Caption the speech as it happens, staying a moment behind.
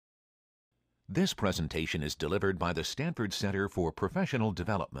This presentation is delivered by the Stanford Center for Professional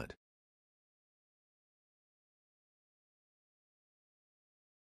Development.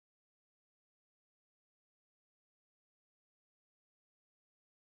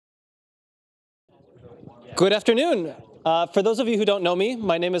 Good afternoon. For those of you who don't know me,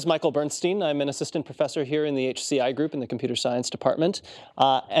 my name is Michael Bernstein. I'm an assistant professor here in the HCI group in the computer science department.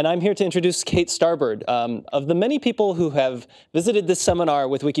 And I'm here to introduce Kate Starbird. Of the many people who have visited this seminar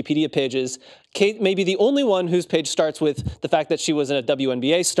with Wikipedia pages, Kate may be the only one whose page starts with the fact that she was a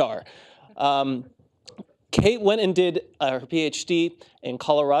WNBA star. Kate went and did her PhD in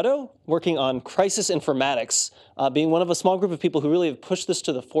Colorado, working on crisis informatics, being one of a small group of people who really have pushed this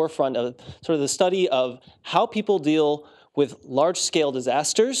to the forefront of sort of the study of how people deal with large-scale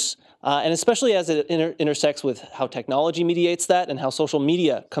disasters, and especially as it intersects with how technology mediates that and how social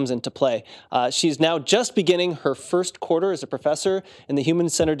media comes into play. She's now just beginning her first quarter as a professor in the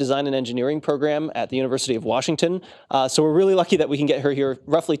Human-Centered Design and Engineering program at the University of Washington. So we're really lucky that we can get her here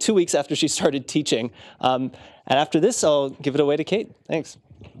roughly 2 weeks after she started teaching. And after this, I'll give it away to Kate. Thanks.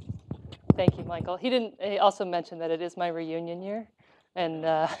 Thank you, Michael. He also mentioned that it is my reunion year. And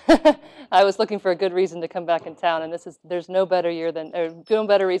I was looking for a good reason to come back in town, and there's no better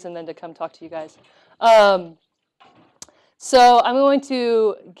reason than to come talk to you guys. So I'm going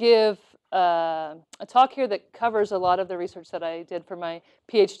to give a talk here that covers a lot of the research that I did for my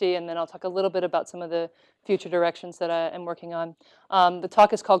PhD, and then I'll talk a little bit about some of the future directions that I am working on. The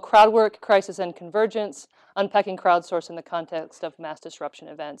talk is called Crowdwork, Crisis and Convergence, Unpacking Crowdsourcing in the Context of Mass Disruption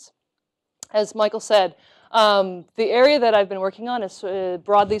Events. As Michael said, the area that I've been working on is,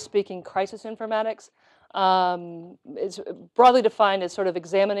 broadly speaking, crisis informatics. It's broadly defined as sort of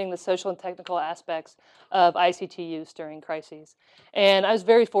examining the social and technical aspects of ICT use during crises. And I was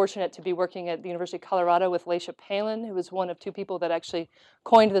very fortunate to be working at the University of Colorado with Laisha Palin, who was one of two people that actually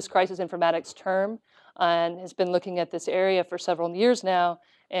coined this crisis informatics term and has been looking at this area for several years now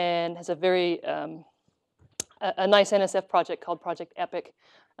and has a very a nice NSF project called Project EPIC,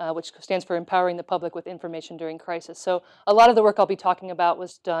 which stands for Empowering the Public with Information During Crisis. So a lot of the work I'll be talking about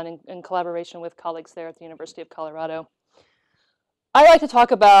was done in collaboration with colleagues there at the University of Colorado. I like to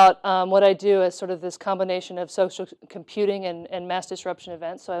talk about what I do as sort of this combination of social computing and mass disruption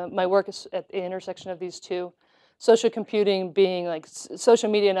events. So my work is at the intersection of these two. Social computing being like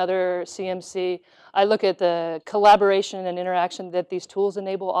social media and other CMC. I look at the collaboration and interaction that these tools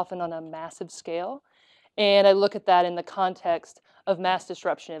enable, often on a massive scale. And I look at that in the context of mass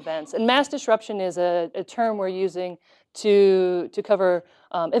disruption events. And mass disruption is a term we're using to cover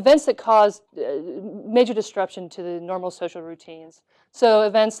events that cause major disruption to the normal social routines. So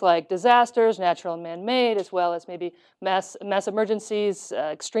events like disasters, natural and man-made, as well as maybe mass emergencies,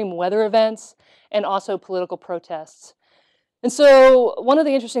 extreme weather events, and also political protests. And so one of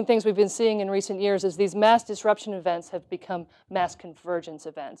the interesting things we've been seeing in recent years is these mass disruption events have become mass convergence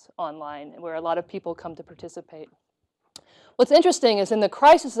events online, where a lot of people come to participate. What's interesting is in the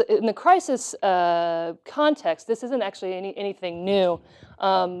crisis context, this isn't actually anything new.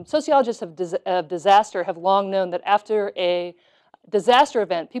 Sociologists of disaster have long known that after a disaster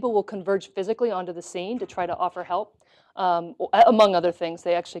event, people will converge physically onto the scene to try to offer help. Among other things,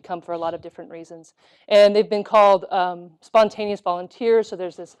 they actually come for a lot of different reasons. And they've been called spontaneous volunteers, so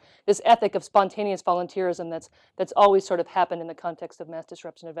there's this ethic of spontaneous volunteerism that's always sort of happened in the context of mass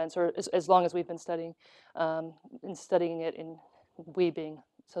disruption events, or as long as we've been studying it, we being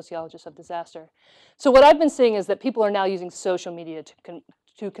sociologists of disaster. So what I've been seeing is that people are now using social media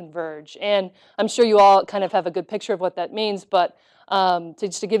to converge. And I'm sure you all kind of have a good picture of what that means, but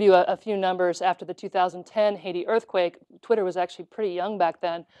just to give you a few numbers, after the 2010 Haiti earthquake, Twitter was actually pretty young back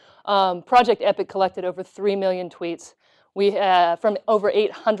then. Project EPIC collected over 3 million tweets. We from over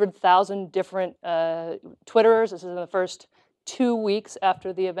 800,000 different Twitterers. This is in the first 2 weeks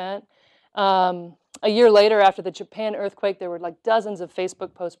after the event. A year later, after the Japan earthquake, there were like dozens of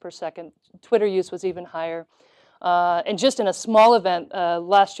Facebook posts per second. Twitter use was even higher. And just in a small event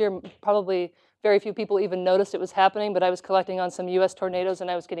last year, probably very few people even noticed it was happening, but I was collecting on some US tornadoes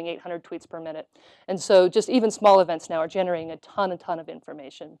and I was getting 800 tweets per minute. And so just even small events now are generating a ton of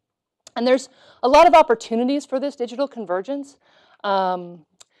information. And there's a lot of opportunities for this digital convergence.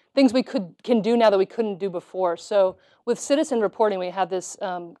 Things we can do now that we couldn't do before. So with citizen reporting, we have this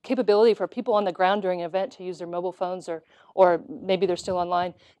capability for people on the ground during an event to use their mobile phones, or maybe they're still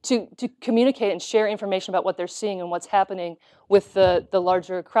online, to communicate and share information about what they're seeing and what's happening with the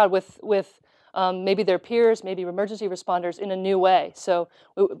larger crowd, with maybe their peers, maybe emergency responders in a new way. So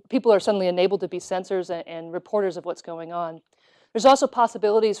people are suddenly enabled to be sensors and reporters of what's going on. There's also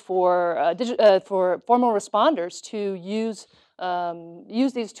possibilities for formal responders to use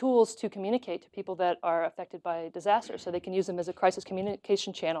use these tools to communicate to people that are affected by disaster, so they can use them as a crisis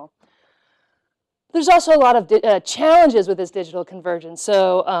communication channel. There's also a lot of challenges with this digital convergence.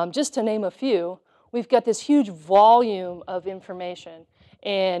 So just to name a few, we've got this huge volume of information,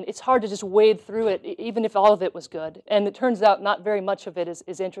 and it's hard to just wade through it, even if all of it was good. And it turns out not very much of it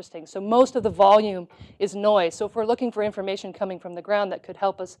is interesting. So most of the volume is noise. So if we're looking for information coming from the ground that could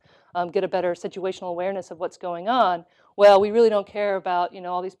help us get a better situational awareness of what's going on, well, we really don't care about,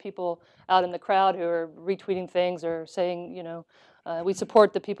 all these people out in the crowd who are retweeting things or saying, we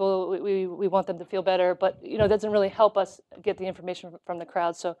support the people, we want them to feel better, but it doesn't really help us get the information from the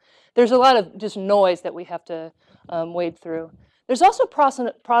crowd. So there's a lot of just noise that we have to wade through. There's also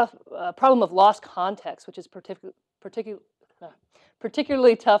a problem of lost context, which is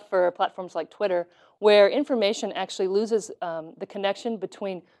particularly tough for platforms like Twitter, where information actually loses the connection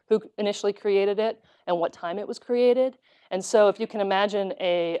between who initially created it and what time it was created. And so if you can imagine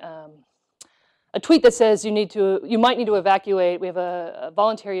a tweet that says you might need to evacuate, we have a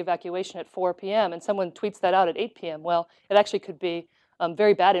voluntary evacuation at 4 p.m., and someone tweets that out at 8 p.m., well, it actually could be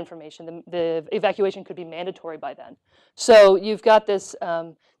very bad information. The evacuation could be mandatory by then. So you've got this,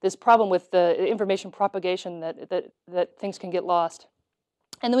 this problem with the information propagation that things can get lost.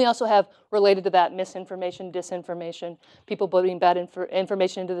 And then we also have, related to that, misinformation, disinformation, people putting bad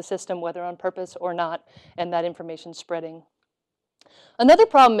information into the system, whether on purpose or not, and that information spreading. Another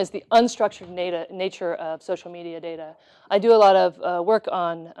problem is the unstructured nature of social media data. I do a lot of work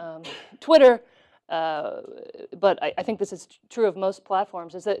on Twitter, but I think this is true of most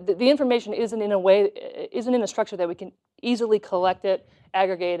platforms, is that the information isn't in a structure that we can easily collect it,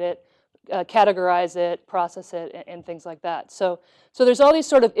 aggregate it, categorize it, process it, and things like that. So there's all these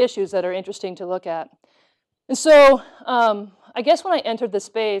sort of issues that are interesting to look at. And so I guess when I entered the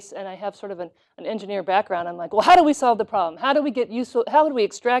space, and I have sort of an engineer background, I'm like, well, how do we solve the problem? How do we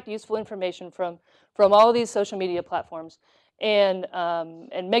extract useful information from all of these social media platforms and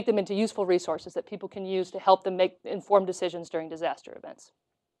make them into useful resources that people can use to help them make informed decisions during disaster events?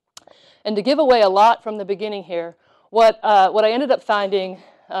 And to give away a lot from the beginning here, what I ended up finding,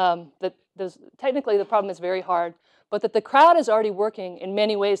 that technically the problem is very hard, but that the crowd is already working in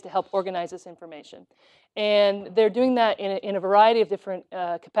many ways to help organize this information. And they're doing that in a variety of different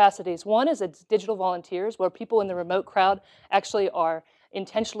capacities. One is it's digital volunteers, where people in the remote crowd actually are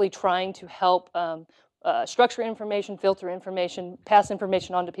intentionally trying to help structure information, filter information, pass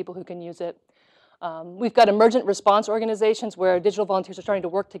information on to people who can use it. We've got emergent response organizations where digital volunteers are starting to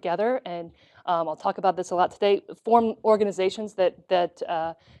work together, and I'll talk about this a lot today, form organizations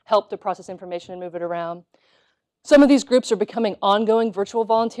that help to process information and move it around. Some of these groups are becoming ongoing virtual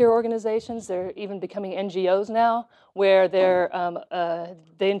volunteer organizations. They're even becoming NGOs now, where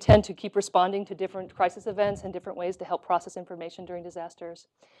they intend to keep responding to different crisis events and different ways to help process information during disasters.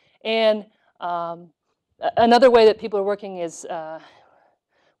 And another way that people are working is,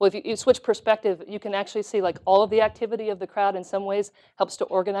 well, if you switch perspective, you can actually see like all of the activity of the crowd in some ways helps to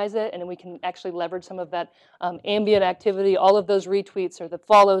organize it, and then we can actually leverage some of that ambient activity, all of those retweets or the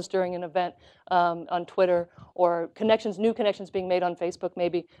follows during an event on Twitter, or new connections being made on Facebook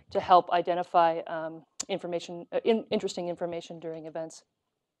maybe, to help identify interesting information during events.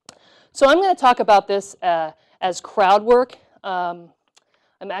 So I'm going to talk about this as crowd work. I'm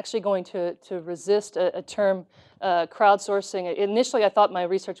actually going to resist a term, crowdsourcing. Initially, I thought my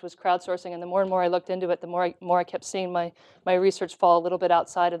research was crowdsourcing, and the more and more I looked into it, the more I kept seeing my research fall a little bit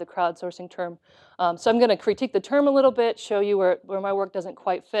outside of the crowdsourcing term. So I'm going to critique the term a little bit, show you where my work doesn't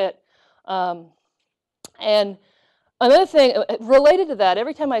quite fit. And another thing related to that,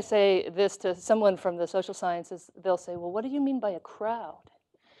 every time I say this to someone from the social sciences, they'll say, well, what do you mean by a crowd?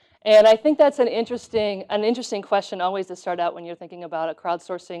 And I think that's an interesting question always to start out when you're thinking about a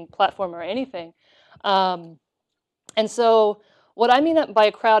crowdsourcing platform or anything. And so what I mean by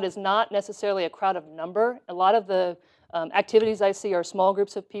a crowd is not necessarily a crowd of number. A lot of the activities I see are small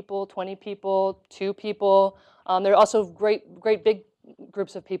groups of people, 20 people, 2 people. There are also great big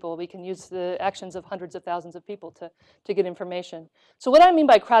groups of people. We can use the actions of hundreds of thousands of people to get information. So what I mean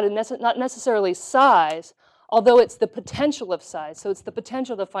by crowd is not necessarily size, although it's the potential of size. So it's the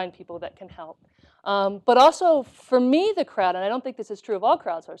potential to find people that can help. But also, for me, the crowd, and I don't think this is true of all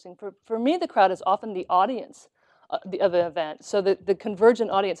crowdsourcing, for me, the crowd is often the audience of an event. So the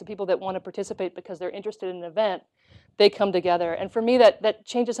convergent audience, the people that want to participate because they're interested in an event, they come together. And for me, that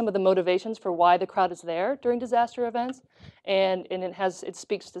changes some of the motivations for why the crowd is there during disaster events. And it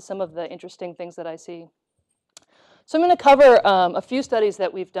speaks to some of the interesting things that I see. So I'm going to cover a few studies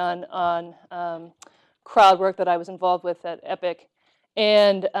that we've done on crowd work that I was involved with at EPIC.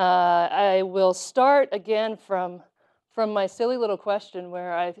 And I will start again from from my silly little question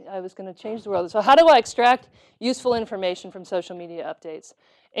where I was going to change the world. So how do I extract useful information from social media updates?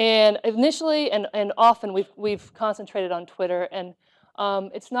 And initially and often we've concentrated on Twitter, and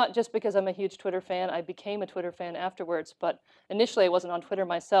it's not just because I'm a huge Twitter fan. I became a Twitter fan afterwards, but initially I wasn't on Twitter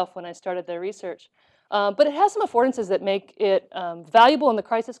myself when I started the research. But it has some affordances that make it valuable in the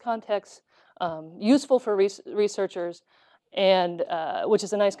crisis context, useful for researchers, and which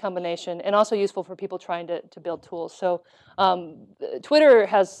is a nice combination, and also useful for people trying to build tools. So Twitter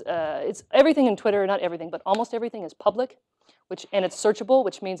has, it's everything in Twitter, not everything, but almost everything is public, and it's searchable,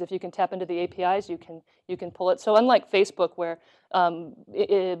 which means if you can tap into the APIs, you can pull it. So unlike Facebook, where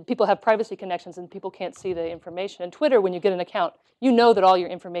people have privacy connections and people can't see the information, in Twitter, when you get an account, you know that all your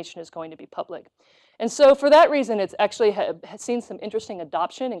information is going to be public. And so for that reason, it's actually has seen some interesting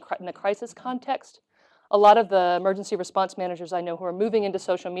adoption in the crisis context. A lot of the emergency response managers I know who are moving into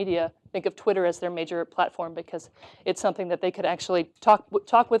social media think of Twitter as their major platform because it's something that they could actually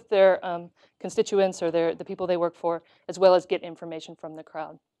talk with their constituents or the people they work for, as well as get information from the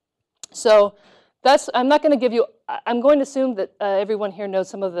crowd. So I'm not going to give you, I'm going to assume that everyone here knows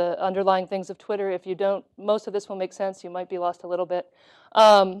some of the underlying things of Twitter. If you don't, most of this will make sense. You might be lost a little bit.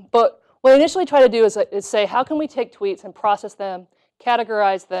 But what I initially try to do is say, how can we take tweets and process them,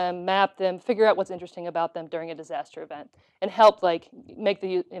 categorize them, map them, figure out what's interesting about them during a disaster event, and help make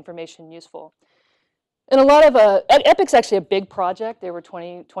the information useful. And a lot of, EPIC's actually a big project. There were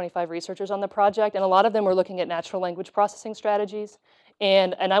 25 researchers on the project, and a lot of them were looking at natural language processing strategies.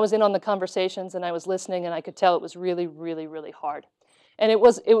 And I was in on the conversations, and I was listening, and I could tell it was really, really, really hard. And it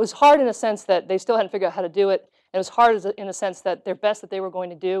was hard in a sense that they still hadn't figured out how to do it. And it was hard in a sense that their best that they were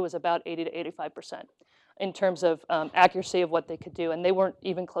going to do was about 80 to 85% in terms of accuracy of what they could do. And they weren't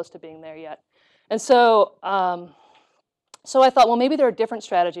even close to being there yet. And so, so I thought, well, maybe there are different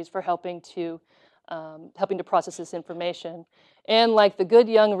strategies for helping to process this information. And like the good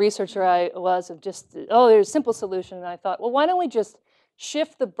young researcher I was of just, oh, there's a simple solution. And I thought, well, why don't we just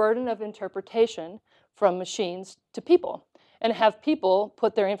shift the burden of interpretation from machines to people and have people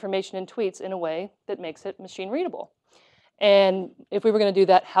put their information in tweets in a way that makes it machine readable? And if we were going to do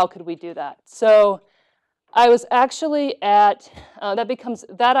that, how could we do that? So I was actually at,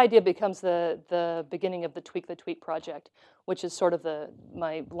 that idea becomes the beginning of the Tweak the Tweet project, which is sort of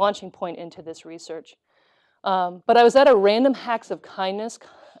my launching point into this research. But I was at a Random Hacks of Kindness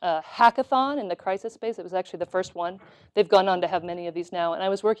hackathon in the crisis space. It was actually the first one. They've gone on to have many of these now. And I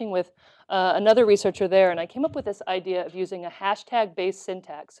was working with another researcher there, and I came up with this idea of using a hashtag-based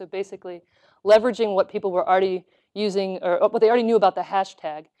syntax. So basically leveraging what people were already using, or what they already knew about the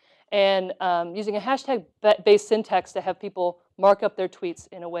hashtag, and using a hashtag-based syntax to have people mark up their tweets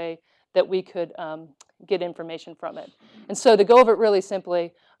in a way that we could get information from it. And so to go over it really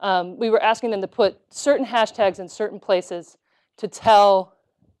simply, we were asking them to put certain hashtags in certain places to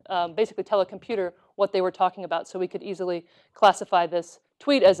basically tell a computer what they were talking about, so we could easily classify this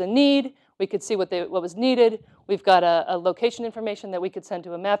tweet as a need. We could see what was needed. We've got a location information that we could send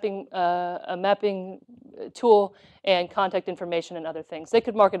to a mapping tool, and contact information and other things. They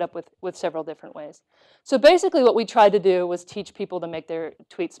could mark it up with several different ways. So basically what we tried to do was teach people to make their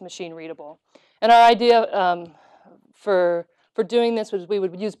tweets machine readable. And our idea for doing this was we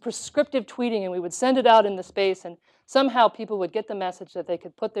would use prescriptive tweeting, and we would send it out in the space, and somehow people would get the message that they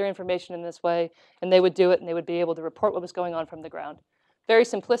could put their information in this way, and they would do it, and they would be able to report what was going on from the ground. Very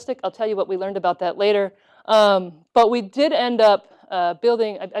simplistic. I'll tell you what we learned about that later. But we did end up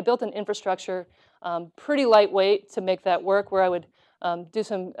building, I built an infrastructure, pretty lightweight to make that work, where I would do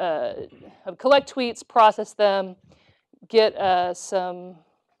some, collect tweets, process them, get some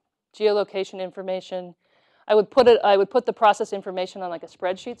geolocation information. I would put the process information on like a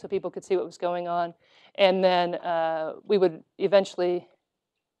spreadsheet so people could see what was going on, and then we would eventually,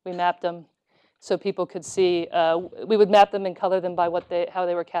 we mapped them so people could see. We would map them and color them by how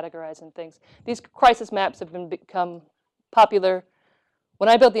they were categorized and things. These crisis maps have become popular. When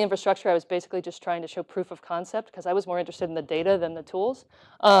I built the infrastructure, I was basically just trying to show proof of concept because I was more interested in the data than the tools.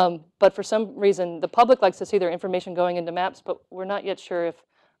 But for some reason, the public likes to see their information going into maps, but we're not yet sure if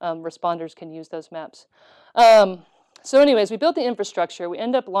responders can use those maps. So anyways, we built the infrastructure. We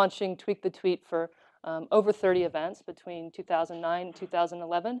ended up launching Tweak the Tweet for over 30 events between 2009 and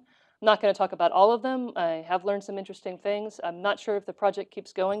 2011. I'm not going to talk about all of them. I have learned some interesting things. I'm not sure if the project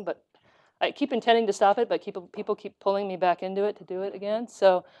keeps going, but I keep intending to stop it, but people keep pulling me back into it to do it again.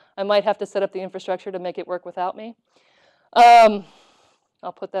 So I might have to set up the infrastructure to make it work without me. I'll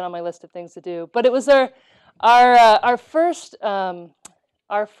put that on my list of things to do. But it was our first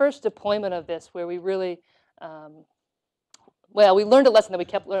deployment of this, where we really, well, we learned a lesson that we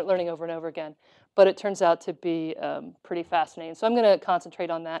kept learning over and over again. but it turns out to be pretty fascinating. So I'm going to concentrate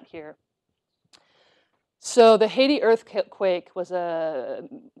on that here. So the Haiti earthquake was a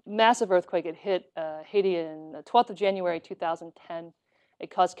massive earthquake. It hit Haiti on the 12th of January 2010. It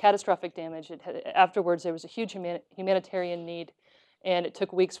caused catastrophic damage. Afterwards, there was a huge humanitarian need, and it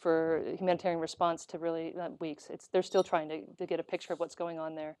took weeks for humanitarian response to really, not weeks, they're still trying to get a picture of what's going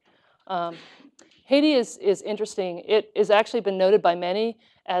on there. Haiti is interesting. It has actually been noted by many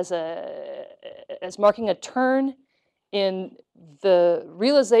as marking a turn in the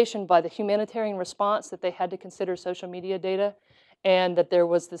realization by the humanitarian response that they had to consider social media data, and that there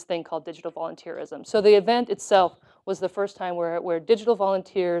was this thing called digital volunteerism. So the event itself was the first time where digital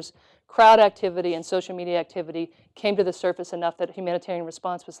volunteers, crowd activity, and social media activity came to the surface enough that humanitarian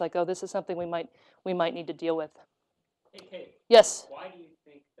response was like, oh, this is something we might need to deal with. Hey, Kate. Yes? Why do you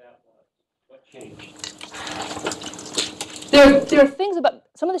think that was? What changed? There are things about,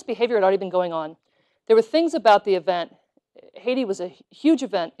 some of this behavior had already been going on. There were things about the event. Haiti was a huge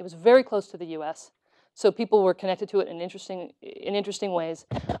event. It was very close to the US. So people were connected to it in interesting ways.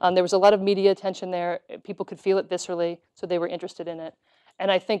 There was a lot of media attention there. People could feel it viscerally, so they were interested in it.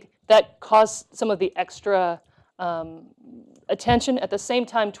 And I think that caused some of the extra attention. At the same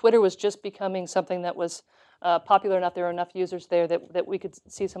time, Twitter was just becoming something that was popular enough. There were enough users there that we could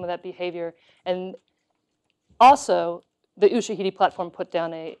see some of that behavior. And also, the Ushahidi platform put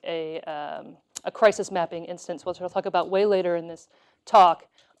down a crisis mapping instance, which I'll talk about way later in this talk,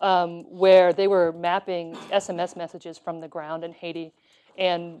 where they were mapping SMS messages from the ground in Haiti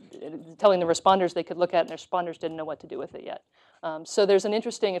and telling the responders they could look at, and the responders didn't know what to do with it yet. So there's an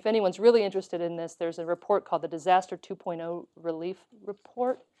interesting, if anyone's really interested in this, there's a report called the Disaster 2.0 Relief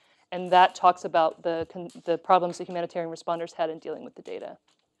Report, and that talks about the problems the humanitarian responders had in dealing with the data.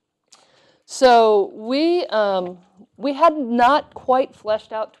 So we had not quite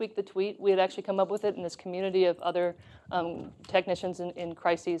fleshed out Tweak the Tweet. We had actually come up with it in this community of other technicians in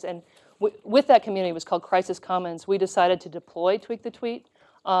crises. And with that community, it was called Crisis Commons, we decided to deploy Tweak the Tweet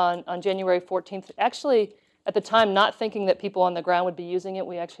on January 14th. Actually, at the time, not thinking that people on the ground would be using it.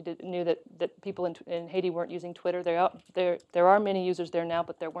 We actually knew that people in Haiti weren't using Twitter. There are many users there now,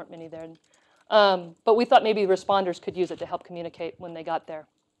 but there weren't many there. But we thought maybe responders could use it to help communicate when they got there.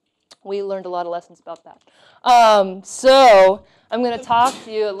 We learned a lot of lessons about that. So I'm going to talk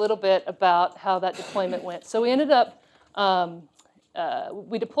to you a little bit about how that deployment went. So we ended up,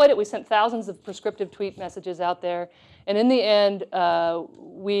 we deployed it. We sent thousands of prescriptive tweet messages out there. And in the end,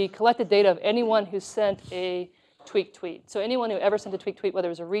 we collected data of anyone who sent a tweak tweet. So anyone who ever sent a tweak tweet, whether it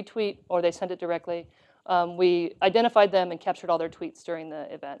was a retweet or they sent it directly, we identified them and captured all their tweets during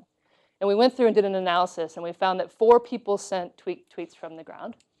the event. And we went through and did an analysis, and we found that 4 people sent tweak tweets from the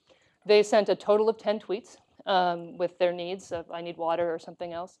ground. They sent a total of 10 tweets with their needs of I need water or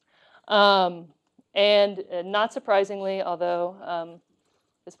something else. And not surprisingly, although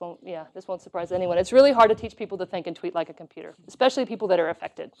this won't surprise anyone, it's really hard to teach people to think and tweet like a computer, especially people that are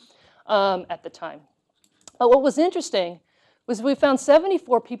affected at the time. But what was interesting was we found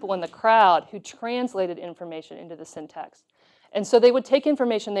 74 people in the crowd who translated information into the syntax. And so they would take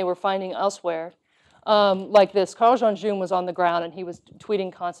information they were finding elsewhere, like this. Carl Jean-June was on the ground, and he was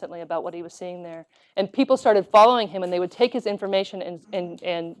tweeting constantly about what he was seeing there. And people started following him, and they would take his information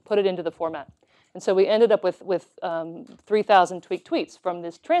and put it into the format. And so we ended up with 3,000 tweaked tweets from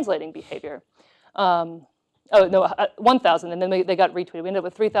this translating behavior. 1,000, and then they got retweeted. We ended up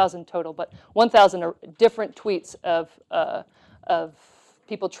with 3,000 total, but 1,000 are different tweets of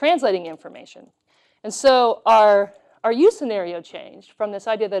people translating information. And so our use scenario changed from this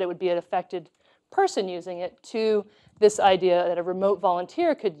idea that it would be an affected person using it to this idea that a remote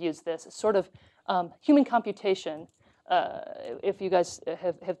volunteer could use this. It's sort of human computation, if you guys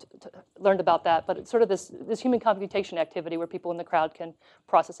have learned about that, but it's sort of this human computation activity where people in the crowd can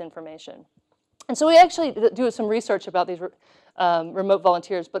process information. And so we actually do some research about these remote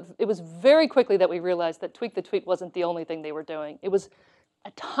volunteers, but it was very quickly that we realized that Tweak the Tweet wasn't the only thing they were doing. It was a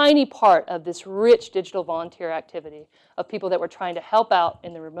tiny part of this rich digital volunteer activity of people that were trying to help out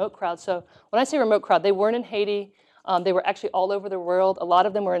in the remote crowd. So when I say remote crowd, they weren't in Haiti. They were actually all over the world. A lot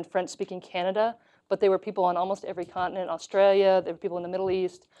of them were in French-speaking Canada, but they were people on almost every continent. Australia, there were people in the Middle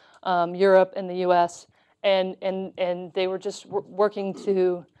East, Europe, and the US. And they were just working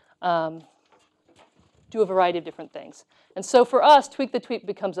to do a variety of different things. And so for us, Tweak the Tweet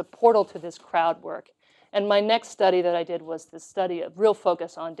becomes a portal to this crowd work. And my next study that I did was the study of real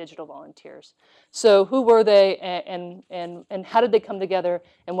focus on digital volunteers. So who were they, and how did they come together,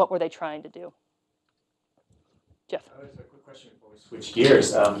 and what were they trying to do? Jeff? That's a quick question for Switch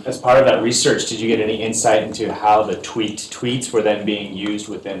gears. As part of that research, did you get any insight into how the tweets were then being used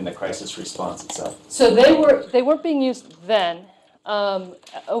within the crisis response itself? So they weren't being used then.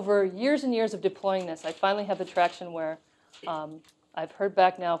 Over years and years of deploying this, I finally have the traction where I've heard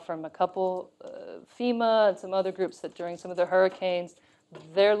back now from a couple, FEMA and some other groups, that during some of the hurricanes,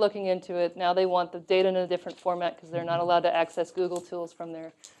 they're looking into it. Now they want the data in a different format because they're not allowed to access Google tools from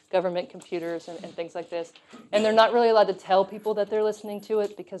their government computers and things like this. And they're not really allowed to tell people that they're listening to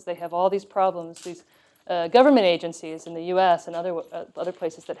it because they have all these problems. These government agencies in the US and other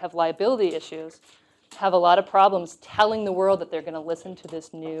places that have liability issues have a lot of problems telling the world that they're going to listen to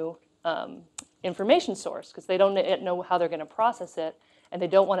this new information source because they don't know how they're going to process it, and they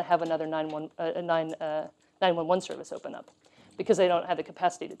don't want to have another 911 service open up because they don't have the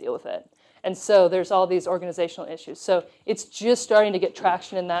capacity to deal with it. And so there's all these organizational issues. So it's just starting to get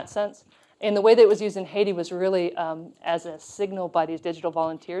traction in that sense. And the way that it was used in Haiti was really as a signal by these digital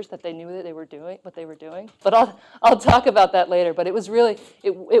volunteers that they knew that they were doing what they were doing. But I'll talk about that later. But it was really,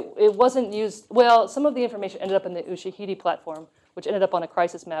 it wasn't used, well, some of the information ended up in the Ushahidi platform, which ended up on a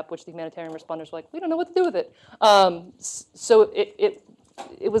crisis map, which the humanitarian responders were like, we don't know what to do with it. So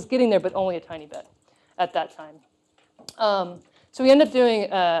it was getting there, but only a tiny bit at that time. So we ended up doing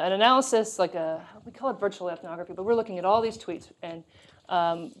an analysis, we call it virtual ethnography, but we're looking at all these tweets. And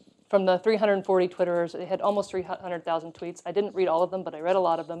from the 340 Twitterers, it had almost 300,000 tweets. I didn't read all of them, but I read a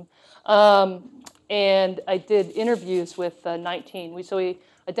lot of them. And I did interviews with 19. So we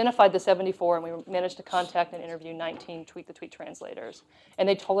identified the 74, and we managed to contact and interview 19 tweet-the-tweet translators. And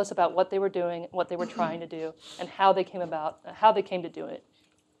they told us about what they were doing, what they were trying to do, and how they came to do it.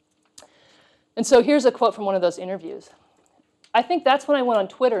 And so here's a quote from one of those interviews. I think that's when I went on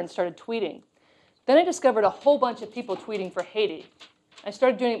Twitter and started tweeting. Then I discovered a whole bunch of people tweeting for Haiti. I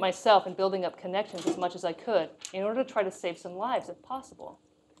started doing it myself and building up connections as much as I could in order to try to save some lives if possible.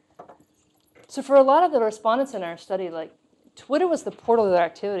 So for a lot of the respondents in our study, Twitter was the portal to their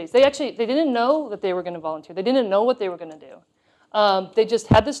activities. They didn't know that they were going to volunteer. They didn't know what they were going to do. They just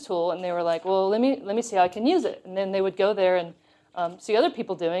had this tool, and they were like, well, let me see how I can use it. And then they would go there and see other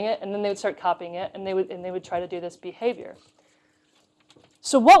people doing it, and then they would start copying it, and they would try to do this behavior.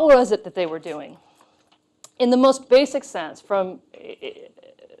 So what was it that they were doing? In the most basic sense, from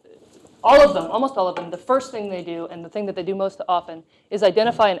all of them, almost all of them, the first thing they do, and the thing that they do most often, is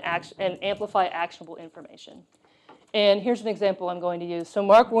identify and amplify actionable information. And here's an example I'm going to use. So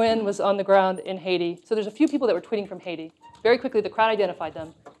Mark Wynn was on the ground in Haiti. So there's a few people that were tweeting from Haiti. Very quickly, the crowd identified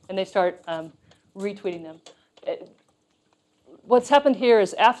them, and they start retweeting them. What's happened here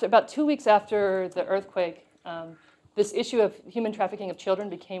is about 2 weeks after the earthquake, this issue of human trafficking of children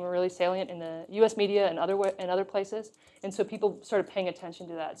became really salient in the U.S. media and other places, and so people started paying attention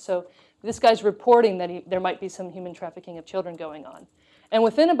to that. So this guy's reporting that there might be some human trafficking of children going on, and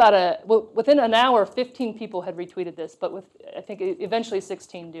within an hour, 15 people had retweeted this, but I think eventually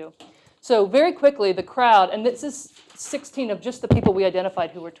 16 do. So very quickly, the crowd, and this is 16 of just the people we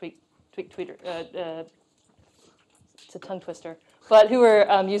identified who were tweeter. It's a tongue twister, but who were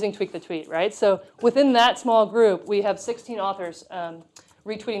using Tweak the Tweet, right? So within that small group, we have 16 authors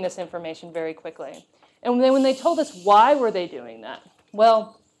retweeting this information very quickly. And then when they told us why were they doing that,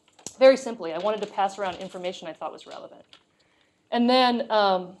 well, very simply, I wanted to pass around information I thought was relevant. And then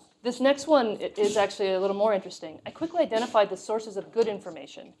this next one is actually a little more interesting. I quickly identified the sources of good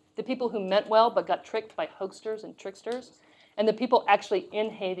information, the people who meant well but got tricked by hoaxers and tricksters, and the people actually in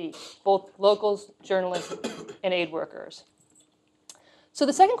Haiti, both locals, journalists, and aid workers. So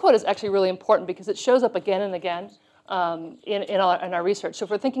the second quote is actually really important because it shows up again and again in our research. So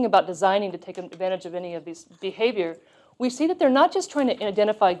if we're thinking about designing to take advantage of any of these behavior, we see that they're not just trying to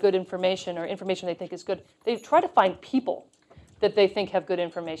identify good information or information they think is good. They try to find people that they think have good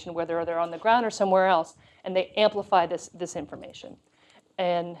information, whether they're on the ground or somewhere else, and they amplify this information.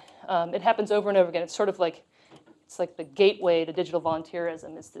 And it happens over and over again. It's sort of like the gateway to digital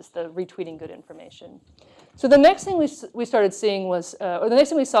volunteerism is the retweeting good information. So the next thing we started seeing was, or the next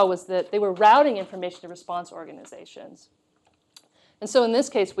thing we saw was that they were routing information to response organizations. And so in this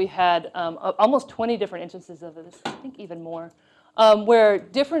case, we had almost 20 different instances of this, I think even more, where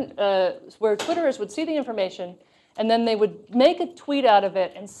Twitterers would see the information, and then they would make a tweet out of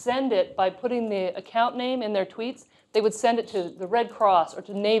it and send it by putting the account name in their tweets. They would send it to the Red Cross or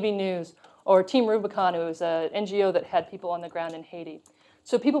to Navy News or Team Rubicon, who was an NGO that had people on the ground in Haiti.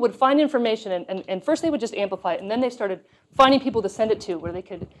 So people would find information, and first they would just amplify it, and then they started finding people to send it to where they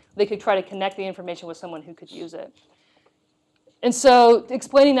could try to connect the information with someone who could use it. And so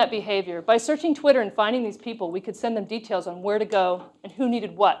explaining that behavior, by searching Twitter and finding these people, we could send them details on where to go and who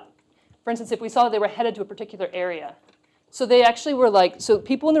needed what. For instance, if we saw that they were headed to a particular area, So they actually were like, so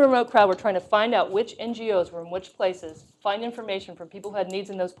people in the remote crowd were trying to find out which NGOs were in which places, find information from people who had needs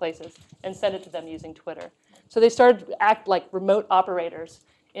in those places, and send it to them using Twitter. So they started to act like remote operators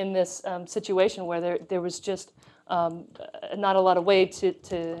in this situation where there was just not a lot of way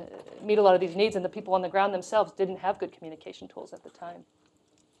to meet a lot of these needs, and the people on the ground themselves didn't have good communication tools at the time.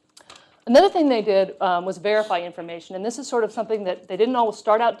 Another thing they did was verify information, and this is sort of something that they didn't always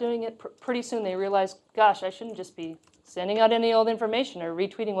start out doing it. Pretty soon they realized, gosh, I shouldn't just be sending out any old information or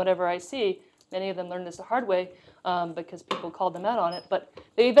retweeting whatever I see. Many of them learned this the hard way because people called them out on it, but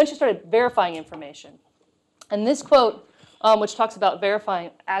they eventually started verifying information. And this quote, which talks about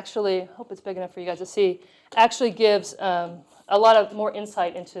verifying, actually, I hope it's big enough for you guys to see, actually gives a lot of more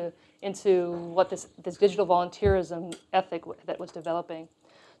insight into what this digital volunteerism ethic that was developing.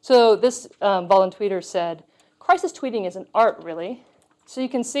 So this volunteer said, crisis tweeting is an art, really. So you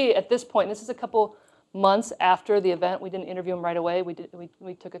can see at this point, this is a couple months after the event. We didn't interview him right away.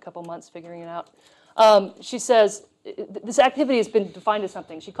 We took a couple months figuring it out. She says, this activity has been defined as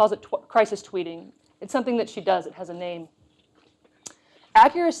something. She calls it crisis tweeting. It's something that she does. It has a name.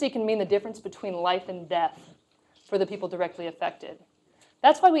 Accuracy can mean the difference between life and death for the people directly affected.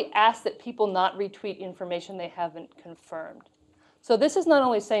 That's why we ask that people not retweet information they haven't confirmed. So this is not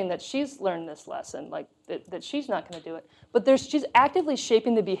only saying that she's learned this lesson, like that she's not going to do it, but she's actively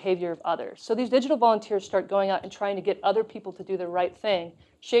shaping the behavior of others. So these digital volunteers start going out and trying to get other people to do the right thing,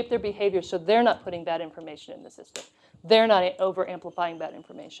 shape their behavior so they're not putting bad information in the system. They're not over-amplifying bad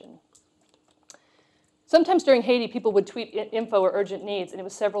information. Sometimes during Haiti, people would tweet info or urgent needs, and it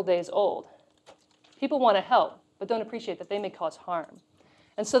was several days old. People want to help, but don't appreciate that they may cause harm.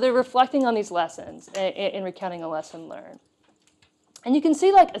 And so they're reflecting on these lessons and recounting a lesson learned. And you can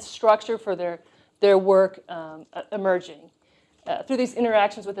see like a structure for their work emerging through these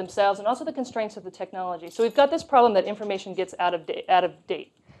interactions with themselves and also the constraints of the technology. So we've got this problem that information gets out of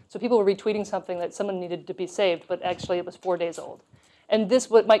date. So people were retweeting something that someone needed to be saved, but actually it was 4 days old. And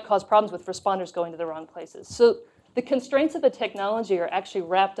this might cause problems with responders going to the wrong places. So the constraints of the technology are actually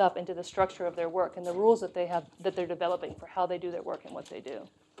wrapped up into the structure of their work and the rules that they're developing for how they do their work and what they do.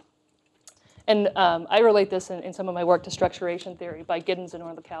 And I relate this in some of my work to structuration theory by Giddens and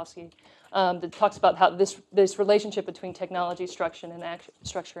Orlikowski that talks about how this relationship between technology, structure, and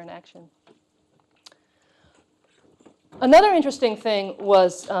action. Another interesting thing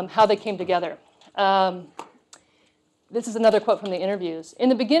was how they came together. This is another quote from the interviews. In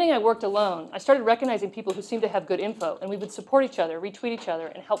the beginning, I worked alone. I started recognizing people who seemed to have good info, and we would support each other, retweet each other,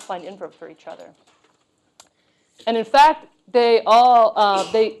 and help find info for each other. And in fact, they all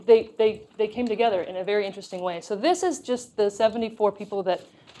they came together in a very interesting way. So this is just the 74 people that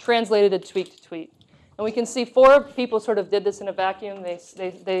translated a tweet to tweet, and we can see 4 people sort of did this in a vacuum.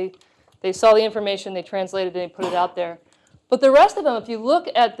 They saw the information, they translated it, and they put it out there. But the rest of them, if you look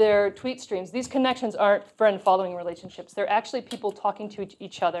at their tweet streams, these connections aren't friend-following relationships. They're actually people talking to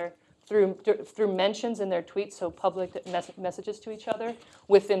each other through mentions in their tweets, so public messages to each other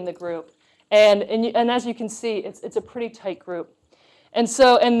within the group. And as you can see, it's a pretty tight group. And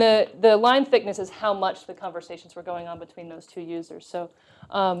so, and the line thickness is how much the conversations were going on between those 2 users. So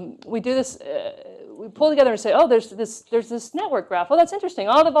we do this, we pull together and say, oh, there's this network graph. Oh, that's interesting.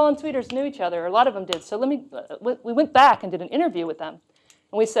 All the volunteers knew each other, or a lot of them did. So we went back and did an interview with them.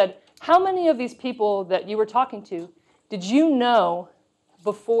 And we said, how many of these people that you were talking to did you know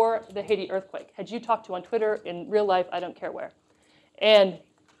before the Haiti earthquake? Had you talked to on Twitter, in real life, I don't care where? And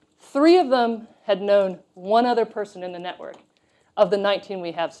 3 of them had known one other person in the network of the 19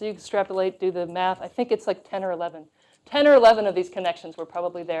 we have. So you extrapolate, do the math. I think it's like 10 or 11. 10 or 11 of these connections were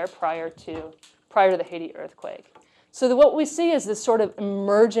probably there prior to the Haiti earthquake. So what we see is this sort of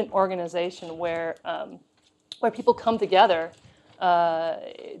emergent organization where people come together in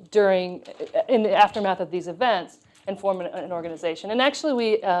the aftermath of these events and form an organization. And actually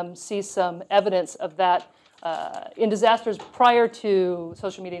we see some evidence of that in disasters prior to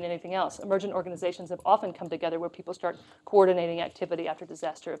social media and anything else. Emergent organizations have often come together where people start coordinating activity after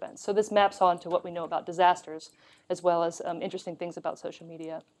disaster events. So this maps on to what we know about disasters, as well as interesting things about social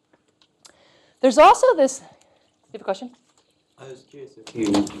media. There's also this, you have a question? I was curious if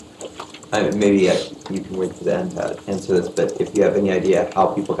you, maybe you can wait to the end to answer this, but if you have any idea how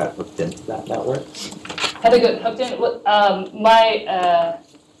people got hooked into that network? How they got hooked in?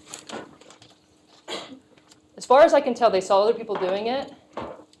 As far as I can tell, they saw other people doing it,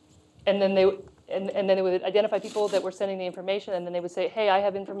 and then they would identify people that were sending the information, and then they would say, "Hey, I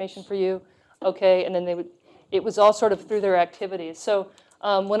have information for you." Okay, and then it was all sort of through their activities. So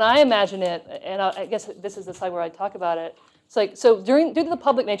when I imagine it, and I guess this is the slide where I talk about it. It's like, so due to the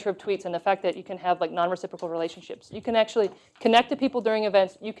public nature of tweets and the fact that you can have like non-reciprocal relationships, you can actually connect to people during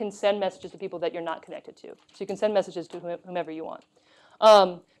events. You can send messages to people that you're not connected to. So you can send messages to whomever you want.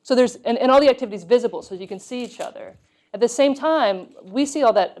 So there's, and all the activities visible so you can see each other. At the same time, we see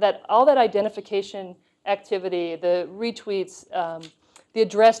all that identification activity, the retweets, the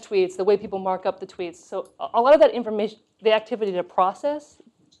address tweets, the way people mark up the tweets. So a lot of that information, the activity to process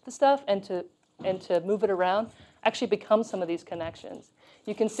the stuff and to move it around actually becomes some of these connections.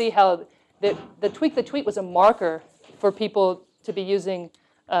 You can see how the tweet was a marker for people to be using,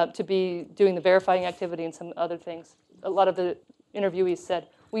 to be doing the verifying activity and some other things. A lot of the interviewees said,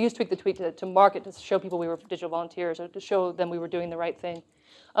 we used tweet the tweet to mark it, to show people we were digital volunteers or to show them we were doing the right thing.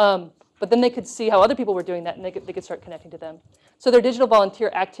 But then they could see how other people were doing that and they could start connecting to them. So their digital volunteer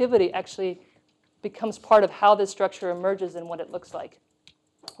activity actually becomes part of how this structure emerges and what it looks like,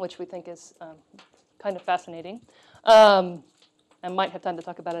 which we think is kind of fascinating. I might have time to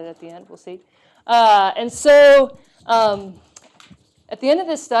talk about it at the end, we'll see. And so at the end of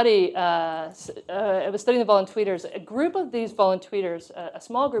this study, I was studying the volunteers. A group of these volunteers, a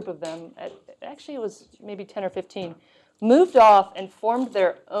small group of them, actually it was maybe 10 or 15, moved off and formed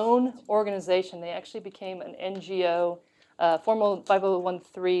their own organization. They actually became an NGO, formal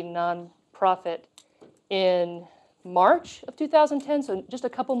 5013 nonprofit in March of 2010, so just a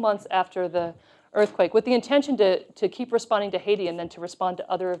couple months after the earthquake, with the intention to keep responding to Haiti and then to respond to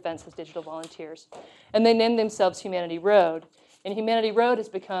other events as digital volunteers. And they named themselves Humanity Road. And Humanity Road has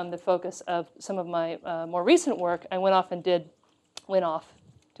become the focus of some of my more recent work. I went off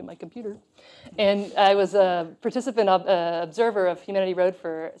to my computer. And I was a participant, observer of Humanity Road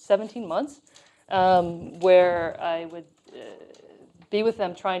for 17 months, where I would be with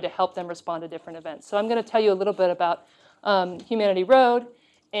them trying to help them respond to different events. So I'm going to tell you a little bit about Humanity Road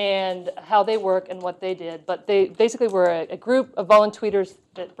and how they work and what they did. But they basically were a group of volunteers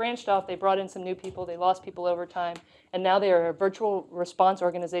that branched off. They brought in some new people. They lost people over time. And now they are a virtual response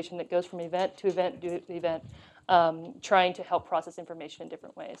organization that goes from event to event to event, trying to help process information in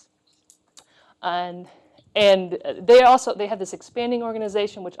different ways. And they have this expanding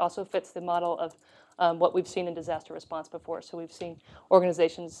organization, which also fits the model of what we've seen in disaster response before. So we've seen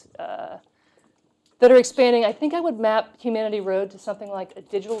organizations that are expanding. I think I would map Humanity Road to something like a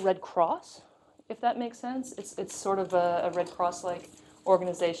digital Red Cross, if that makes sense. It's sort of a Red Cross-like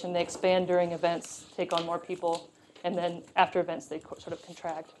organization. They expand during events, take on more people, and then after events, they sort of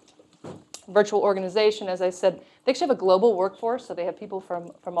contract. Virtual organization, as I said, they actually have a global workforce, so they have people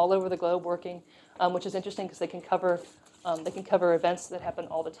from all over the globe working, which is interesting because they can cover events that happen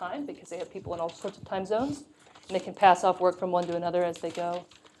all the time because they have people in all sorts of time zones, and they can pass off work from one to another as they go.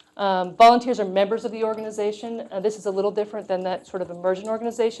 Volunteers are members of the organization. This is a little different than that sort of immersion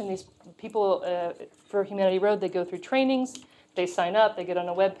organization. These people for Humanity Road, they go through trainings, they sign up, they get on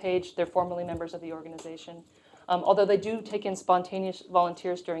a web page, they're formally members of the organization. Although they do take in spontaneous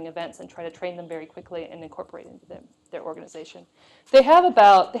volunteers during events and try to train them very quickly and incorporate into their organization. They have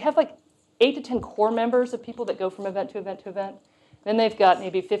like 8 to 10 core members of people that go from event to event to event. Then they've got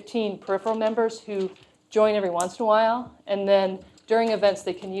maybe 15 peripheral members who join every once in a while. And then during events,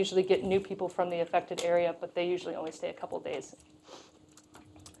 they can usually get new people from the affected area, but they usually only stay a couple days.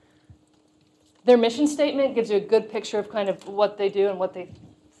 Their mission statement gives you a good picture of kind of what they do and what they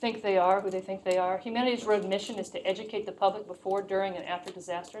think they are, who they think they are. Humanity's Road mission is to educate the public before, during, and after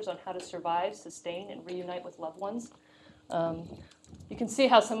disasters on how to survive, sustain, and reunite with loved ones. You can see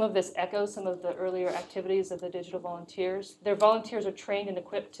how some of this echoes some of the earlier activities of the digital volunteers. Their volunteers are trained and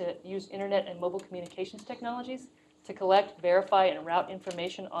equipped to use internet and mobile communications technologies to collect, verify, and route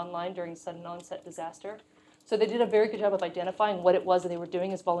information online during sudden onset disaster. So they did a very good job of identifying what it was that they were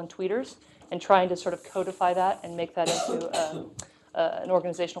doing as volunteers and trying to sort of codify that and make that into an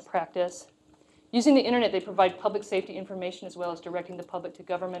organizational practice. Using the internet, they provide public safety information as well as directing the public to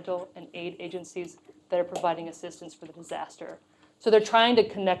governmental and aid agencies that are providing assistance for the disaster. So they're trying to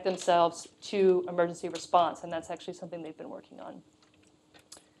connect themselves to emergency response, and that's actually something they've been working on.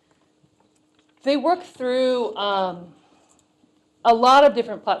 They work through a lot of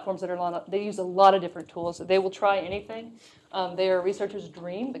different platforms that are they use a lot of different tools. They will try anything. They are a researcher's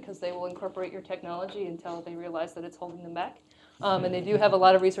dream because they will incorporate your technology until they realize that it's holding them back. And they do have a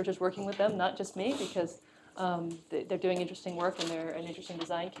lot of researchers working with them, not just me, because they're doing interesting work and they're an interesting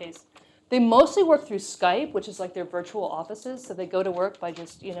design case. They mostly work through Skype, which is like their virtual offices. So they go to work by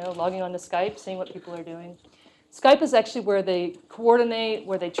just logging onto Skype, seeing what people are doing. Skype is actually where they coordinate,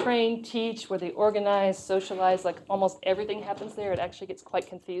 where they train, teach, where they organize, socialize. Like almost everything happens there. It actually gets quite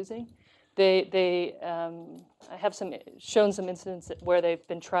confusing. I have shown some incidents where they've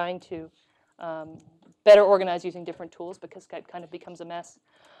been trying to better organized using different tools because Skype kind of becomes a mess.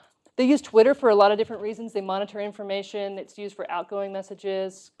 They use Twitter for a lot of different reasons. They monitor information. It's used for outgoing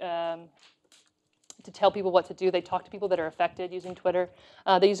messages, to tell people what to do. They talk to people that are affected using Twitter.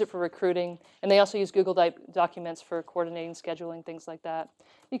 They use it for recruiting. And they also use Google Documents for coordinating, scheduling, things like that.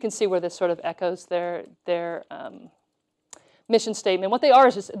 You can see where this sort of echoes their mission statement. What they are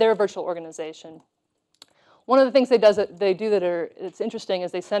is just, they're a virtual organization. One of the things they do that it's interesting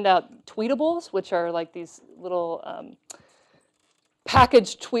is they send out tweetables, which are like these little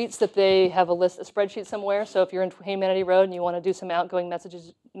packaged tweets that they have a spreadsheet somewhere. So if you're in Humanity Road and you want to do some outgoing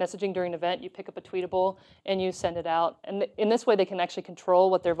messaging during an event, you pick up a tweetable and you send it out. And in this way, they can actually control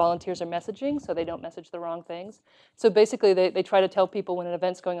what their volunteers are messaging, so they don't message the wrong things. So basically, they try to tell people when an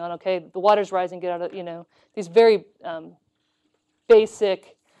event's going on, okay, the water's rising, get out of, these very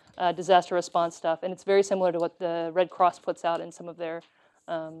basic disaster response stuff. And it's very similar to what the Red Cross puts out in some of their,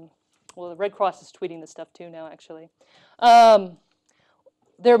 well, the Red Cross is tweeting this stuff too now, actually.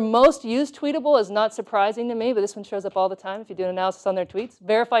 Their most used tweetable is not surprising to me, but this one shows up all the time if you do an analysis on their tweets.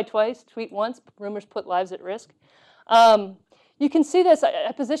 Verify twice, tweet once, rumors put lives at risk. You can see this,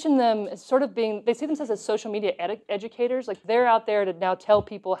 I position them as sort of being, they see themselves as social media educators. Like they're out there to now tell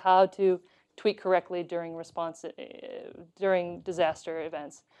people how to tweet correctly during during disaster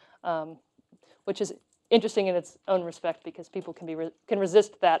events, which is interesting in its own respect because people can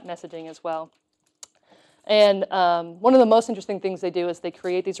resist that messaging as well. And one of the most interesting things they do is they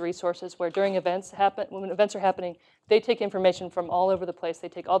create these resources where during events when events are happening, they take information from all over the place. They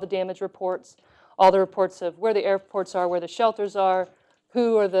take all the damage reports, all the reports of where the airports are, where the shelters are,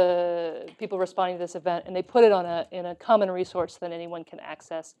 who are the people responding to this event, and they put it in a common resource that anyone can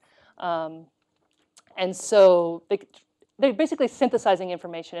access. And so they're basically synthesizing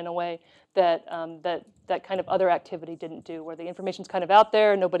information in a way that that kind of other activity didn't do, where the information's kind of out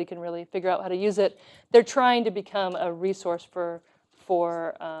there, nobody can really figure out how to use it. They're trying to become a resource for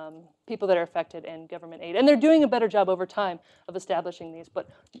people that are affected and government aid. And they're doing a better job over time of establishing these. But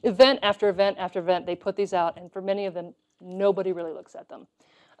event after event after event, they put these out, and for many of them, nobody really looks at them.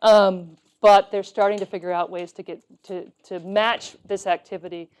 But they're starting to figure out ways to get to match this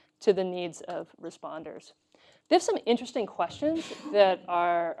activity to the needs of responders. They have some interesting questions that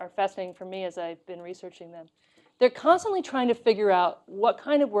are fascinating for me as I've been researching them. They're constantly trying to figure out what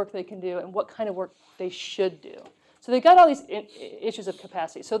kind of work they can do and what kind of work they should do. So they've got all these issues of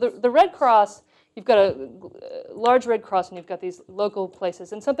capacity. So the Red Cross, you've got a large Red Cross and you've got these local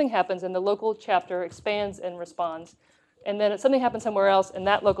places, and something happens and the local chapter expands and responds. And then something happens somewhere else and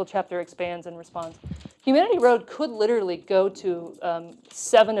that local chapter expands and responds. Humanity Road could literally go to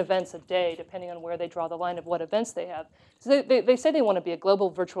 7 events a day, depending on where they draw the line of what events they have. So they say they want to be a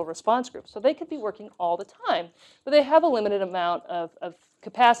global virtual response group, so they could be working all the time. But they have a limited amount of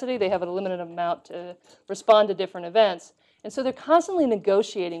capacity. They have a limited amount to respond to different events. And so they're constantly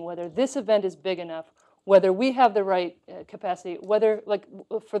negotiating whether this event is big enough, whether we have the right capacity, whether, like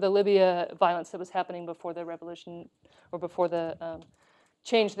for the Libya violence that was happening before the revolution or before the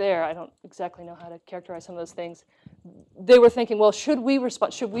change there, I don't exactly know how to characterize some of those things. They were thinking, well, should we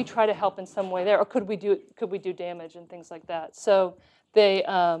respond? Should we try to help in some way there, or could we do damage and things like that? So they're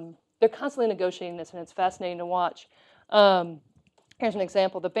constantly negotiating this, and it's fascinating to watch. Here's an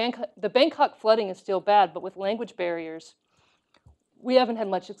example: the Bangkok flooding is still bad, but with language barriers, we haven't had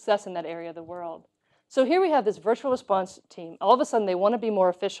much success in that area of the world. So here we have this virtual response team. All of a sudden, they want to be more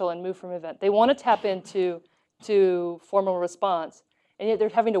official and move from event. They want to tap into formal response. And yet they're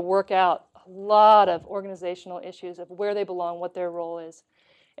having to work out a lot of organizational issues of where they belong, what their role is.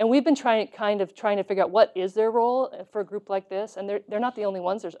 And we've been trying to figure out what is their role for a group like this. And they're not the only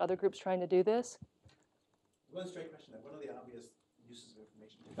ones. There's other groups trying to do this. One straight question. What are the obvious uses of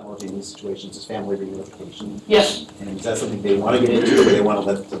information technology in these situations? Is family reunification? Yes. And is that something they want to get into, or they want to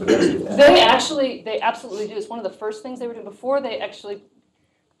let the rest do that? They absolutely do. It's one of the first things they were doing before they actually,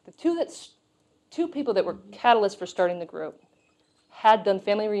 two people that were catalysts for starting the group had done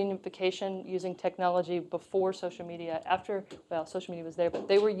family reunification using technology before social media. After, well, social media was there, but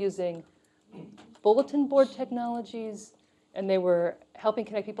they were using bulletin board technologies, and they were helping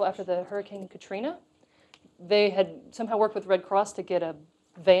connect people after the Hurricane Katrina. They had somehow worked with Red Cross to get a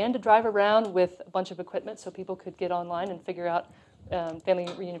van to drive around with a bunch of equipment so people could get online and figure out family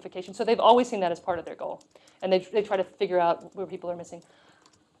reunification. So they've always seen that as part of their goal. And they try to figure out where people are missing.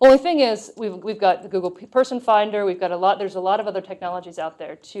 Only thing is, we've got the Google Person Finder. We've got there's a lot of other technologies out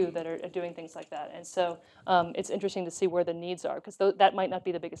there too that are doing things like that. And so it's interesting to see where the needs are, because that might not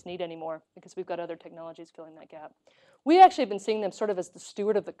be the biggest need anymore, because we've got other technologies filling that gap. We actually have been seeing them sort of as the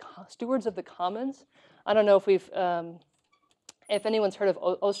stewards of the commons. I don't know if we've if anyone's heard of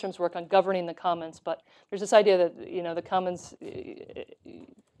Ostrom's work on governing the commons, but there's this idea that the commons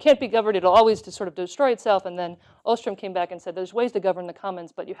can't be governed; it'll always just sort of destroy itself. And then Ostrom came back and said, "There's ways to govern the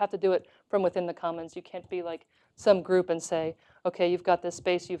commons, but you have to do it from within the commons. You can't be like some group and say, okay, you've got this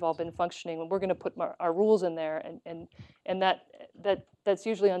space, you've all been functioning, and we're going to put our rules in there." And that's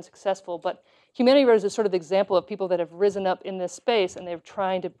usually unsuccessful. But Humanity Road is sort of the example of people that have risen up in this space, and they're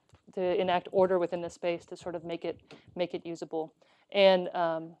trying to enact order within the space to sort of make it usable. And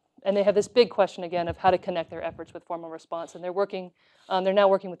they have this big question again of how to connect their efforts with formal response. And they're working, they're now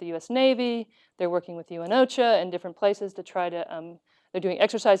working with the U.S. Navy. They're working with UNOCHA and different places to try to. They're doing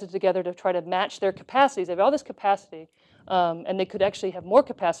exercises together to try to match their capacities. They have all this capacity, and they could actually have more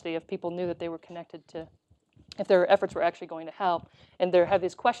capacity if people knew that they were connected to, if their efforts were actually going to help. And they have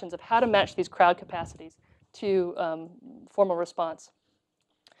these questions of how to match these crowd capacities to formal response.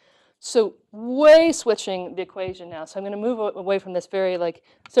 So way switching the equation now. So I'm going to move away from this very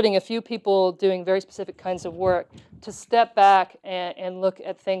studying a few people doing very specific kinds of work to step back and look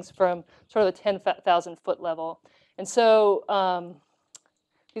at things from sort of the 10,000 foot level. And so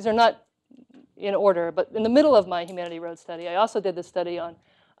these are not in order, but in the middle of my Humanity Road study, I also did this study on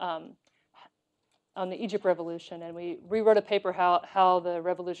the Egypt revolution, and we rewrote a paper how the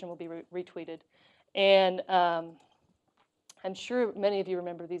revolution will be retweeted. And I'm sure many of you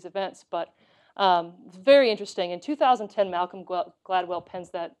remember these events, but it's very interesting. In 2010, Malcolm Gladwell pens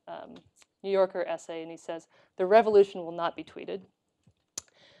that New Yorker essay, and he says, "The revolution will not be tweeted."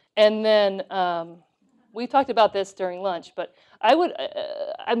 And then we talked about this during lunch, but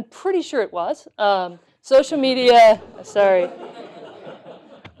I'm pretty sure it was. Social media, sorry.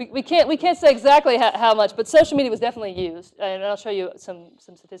 We can't say exactly how much, but social media was definitely used, and I'll show you some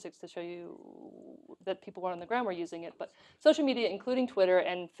statistics to show you that people on the ground were using it. But social media, including Twitter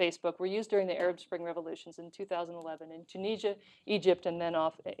and Facebook, were used during the Arab Spring revolutions in 2011 in Tunisia, Egypt, and then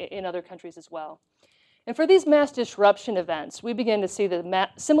in other countries as well. And for these mass disruption events, we began to see the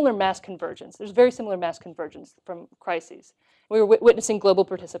similar mass convergence. There's very similar mass convergence from crises. We were witnessing global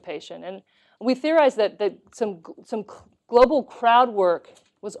participation, and we theorized that some global crowd work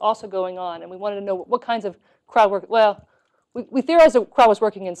was also going on, and we wanted to know what kinds of crowd work. Well, we theorized the crowd was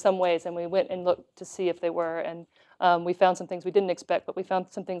working in some ways, and we went and looked to see if they were, and we found some things we didn't expect, but we found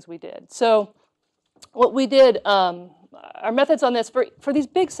some things we did. So what we did, our methods on this, for these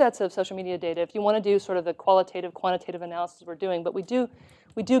big sets of social media data, if you want to do sort of the qualitative, quantitative analysis we're doing, but we do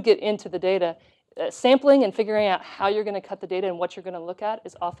get into the data. Sampling and figuring out how you're going to cut the data and what you're going to look at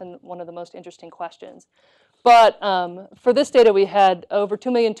is often one of the most interesting questions. But for this data, we had over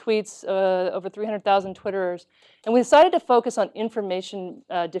 2 million tweets, over 300,000 Twitterers, and we decided to focus on information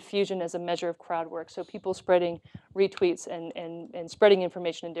diffusion as a measure of crowd work, so people spreading retweets and spreading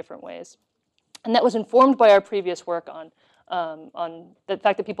information in different ways. And that was informed by our previous work on the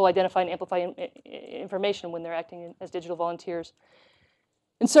fact that people identify and amplify information when they're acting as digital volunteers.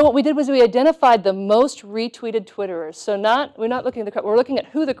 And so what we did was we identified the most retweeted Twitterers. So we're not looking at the crowd, we're looking at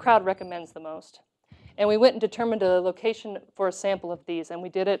who the crowd recommends the most. And we went and determined a location for a sample of these, and we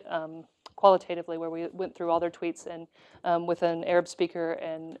did it qualitatively, where we went through all their tweets and with an Arab speaker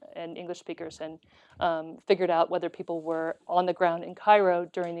and English speakers, and figured out whether people were on the ground in Cairo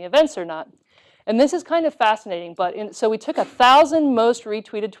during the events or not. And this is kind of fascinating, but so we took 1,000 most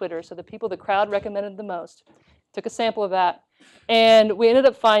retweeted Twitter, so the people the crowd recommended the most, took a sample of that, and we ended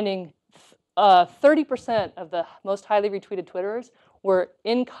up finding 30% of the most highly retweeted Twitterers were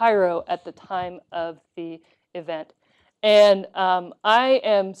in Cairo at the time of the event. And I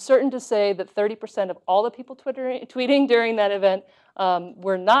am certain to say that 30% of all the people tweeting during that event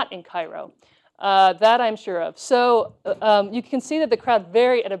were not in Cairo. That I'm sure of. So you can see that the crowd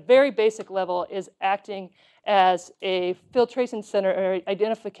at a very basic level is acting as a filtration center or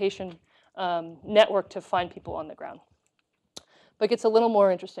identification network to find people on the ground. But it gets a little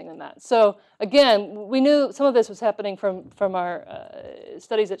more interesting than that. So again, we knew some of this was happening from our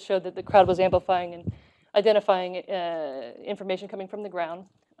studies that showed that the crowd was amplifying and identifying information coming from the ground.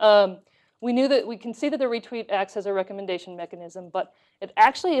 We knew that we can see that the retweet acts as a recommendation mechanism, but it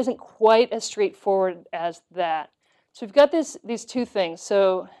actually isn't quite as straightforward as that. So we've got these two things.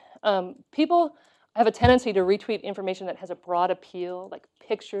 So people have a tendency to retweet information that has a broad appeal, like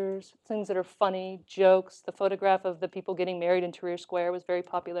pictures, things that are funny, jokes. The photograph of the people getting married in Tahrir Square was very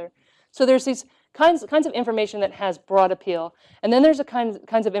popular. So there's these kinds of information that has broad appeal. And then there's the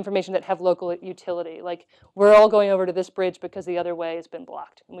kinds of information that have local utility, like we're all going over to this bridge because the other way has been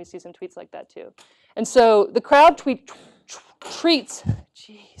blocked. And we see some tweets like that too. And so the crowd treats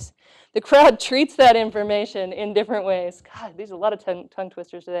that information in different ways. God, these are a lot of tongue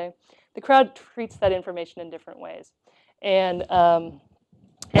twisters today. The crowd treats that information in different ways. And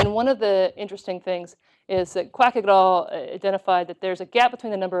one of the interesting things is that Quack et al. Identified that there's a gap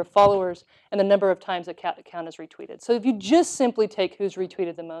between the number of followers and the number of times a account is retweeted. So if you just simply take who's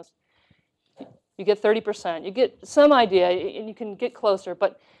retweeted the most, you get 30%. You get some idea, and you can get closer,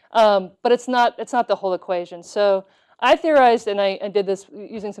 but it's not the whole equation. So I theorized, and I did this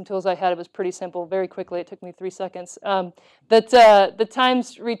using some tools I had. It was pretty simple, very quickly. It took me 3 seconds. That the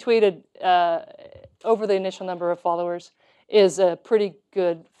times retweeted over the initial number of followers is a pretty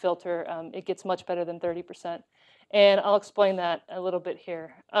good filter. It gets much better than 30%. And I'll explain that a little bit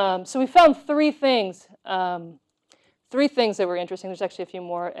here. So we found three things that were interesting. There's actually a few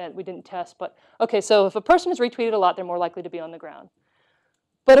more we didn't test. But OK, so if a person is retweeted a lot, they're more likely to be on the ground.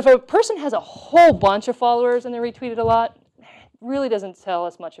 But if a person has a whole bunch of followers and they're retweeted a lot, it really doesn't tell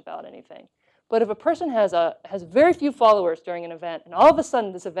us much about anything. But if a person has very few followers during an event, and all of a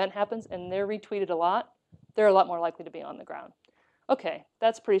sudden this event happens and they're retweeted a lot, they're a lot more likely to be on the ground. OK,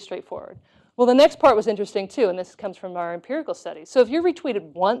 that's pretty straightforward. Well, the next part was interesting, too, and this comes from our empirical studies. So if you're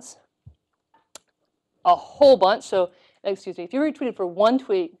retweeted once, a whole bunch, so excuse me, if you're retweeted for one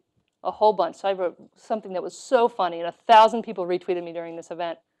tweet, a whole bunch. So I wrote something that was so funny, and 1,000 people retweeted me during this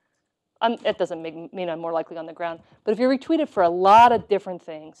event. It doesn't mean I'm more likely on the ground. But if you're retweeted for a lot of different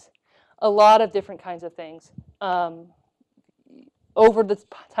things, a lot of different kinds of things, over the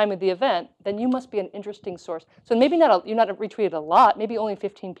time of the event, then you must be an interesting source. So maybe you're not retweeted a lot. Maybe only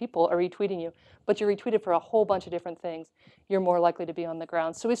 15 people are retweeting you, but you're retweeted for a whole bunch of different things. You're more likely to be on the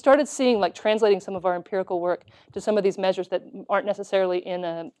ground. So we started seeing, like, translating some of our empirical work to some of these measures that aren't necessarily in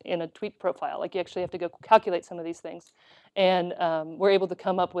a tweet profile. Like, you actually have to go calculate some of these things. And we're able to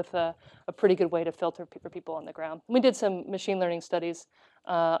come up with a pretty good way to filter for people on the ground. We did some machine learning studies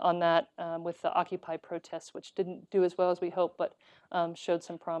on that with the Occupy protests, which didn't do as well as we hoped, but showed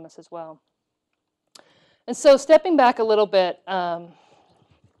some promise as well. And so stepping back a little bit,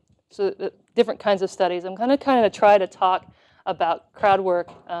 so different kinds of studies, I'm going to kind of try to talk about crowd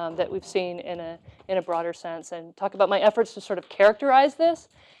work that we've seen in a broader sense, and talk about my efforts to sort of characterize this,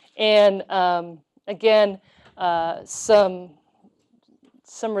 and again, some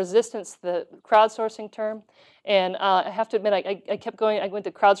resistance to the crowdsourcing term. And I have to admit, I kept going. I went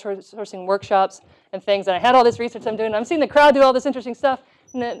to crowdsourcing workshops and things, and I had all this research I'm doing. And I'm seeing the crowd do all this interesting stuff,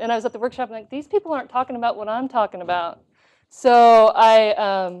 and I was at the workshop, and like, these people aren't talking about what I'm talking about. So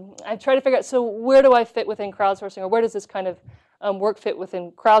I tried to figure out, so where do I fit within crowdsourcing, or where does this kind of work fit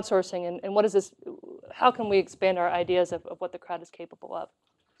within crowdsourcing, and what is this? How can we expand our ideas of what the crowd is capable of?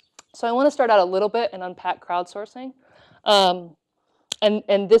 So I want to start out a little bit and unpack crowdsourcing.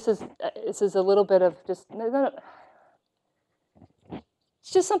 And this is a little bit of just,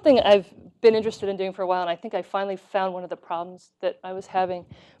 it's just something I've been interested in doing for a while, and I think I finally found one of the problems that I was having.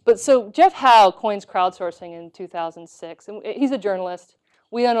 But so Jeff Howe coins crowdsourcing in 2006, and he's a journalist.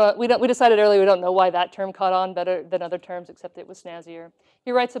 We decided earlier we don't know why that term caught on better than other terms, except it was snazzier.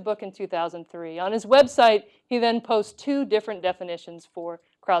 He writes a book in 2003. On his website, he then posts 2 different definitions for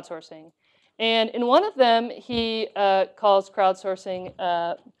crowdsourcing. And in one of them, he calls crowdsourcing,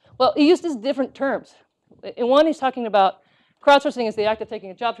 well, he uses different terms. In one, he's talking about crowdsourcing is the act of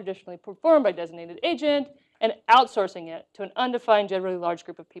taking a job traditionally performed by a designated agent and outsourcing it to an undefined, generally large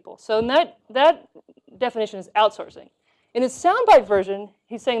group of people. So in that definition is outsourcing. In his soundbite version,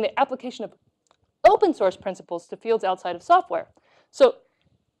 he's saying the application of open source principles to fields outside of software. So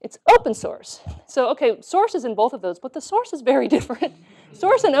it's open source. So, okay, source is in both of those, but the source is very different.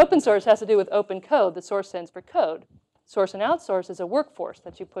 Source and open source has to do with open code. The source stands for code. Source and outsource is a workforce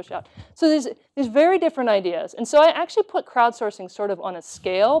that you push out. So there's very different ideas. And so I actually put crowdsourcing sort of on a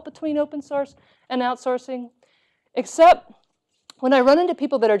scale between open source and outsourcing, except when I run into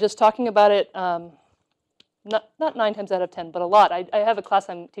people that are just talking about it, not 9 times out of 10, but a lot. I have a class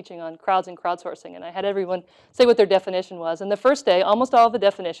I'm teaching on crowds and crowdsourcing, and I had everyone say what their definition was. And the first day, almost all of the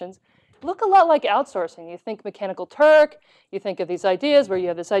definitions look a lot like outsourcing. You think Mechanical Turk, you think of these ideas where you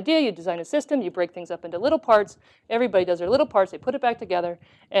have this idea, you design a system, you break things up into little parts, everybody does their little parts, they put it back together,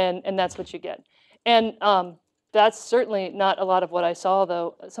 and that's what you get. And that's certainly not a lot of what I saw,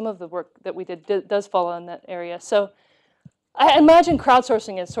 though. Some of the work that we did does fall in that area. So I imagine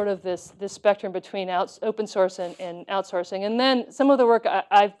crowdsourcing as sort of this spectrum between open source and outsourcing. And then some of the work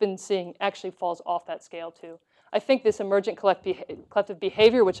I've been seeing actually falls off that scale, too. I think this emergent collective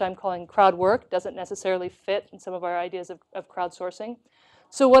behavior, which I'm calling crowd work, doesn't necessarily fit in some of our ideas of crowdsourcing.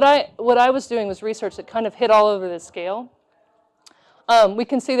 So what I was doing was research that kind of hit all over this scale. We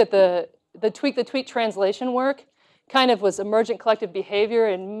can see that the tweet translation work kind of was emergent collective behavior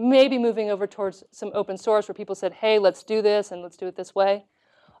and maybe moving over towards some open source where people said, hey, let's do this and let's do it this way.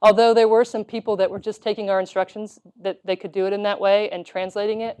 Although there were some people that were just taking our instructions that they could do it in that way and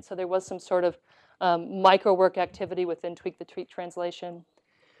translating it. So there was some sort of micro work activity within Tweak the Tweet translation.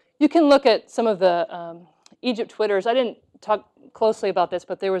 You can look at some of the Egypt Twitters. I didn't talk closely about this,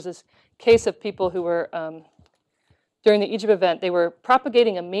 but there was this case of people who were, during the Egypt event, they were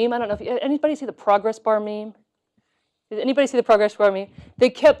propagating a meme. I don't know if anybody see the progress bar meme? Did anybody see the progress bar meme?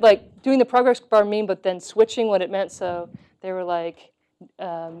 They kept like doing the progress bar meme, but then switching what it meant. So they were like,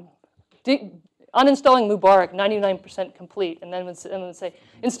 uninstalling Mubarak, 99% complete. And then would say,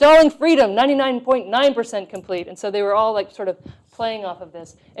 installing freedom, 99.9% complete. And so they were all like sort of playing off of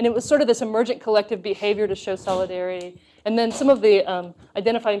this. And it was sort of this emergent collective behavior to show solidarity. And then some of the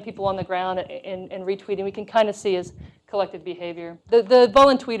identifying people on the ground and retweeting, we can kind of see as collective behavior. The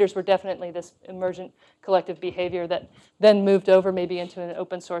volunteers were definitely this emergent collective behavior that then moved over maybe into an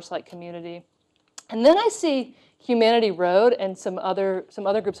open source like community. And then I see Humanity Road and some other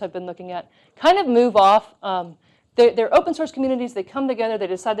groups I've been looking at kind of move off. They're open source communities. They come together. They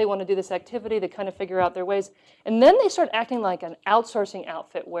decide they want to do this activity. They kind of figure out their ways. And then they start acting like an outsourcing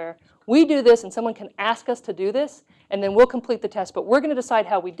outfit where we do this and someone can ask us to do this, and then we'll complete the task. But we're going to decide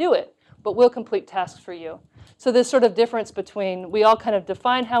how we do it, but we'll complete tasks for you. So this sort of difference between we all kind of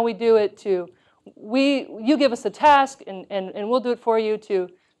define how we do it to you give us a task and we'll do it for you to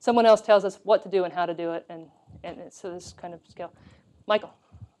someone else tells us what to do and how to do it. And so this kind of scale. Michael.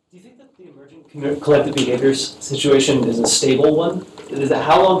 Do you think that the emergent collective behaviors situation is a stable one?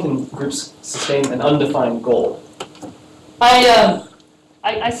 How long can groups sustain an undefined goal?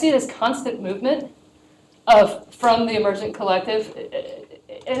 I see this constant movement from the emergent collective,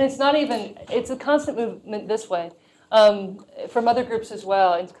 and it's a constant movement this way, from other groups as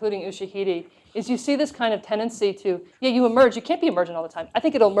well, including Ushahidi, is you see this kind of tendency to, you emerge, you can't be emergent all the time. I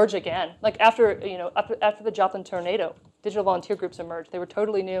think it'll emerge again. Like after the Joplin tornado, digital volunteer groups emerged. They were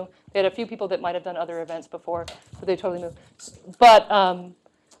totally new. They had a few people that might have done other events before, but they totally moved. But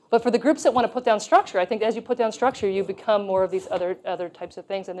for the groups that want to put down structure, I think as you put down structure, you become more of these other types of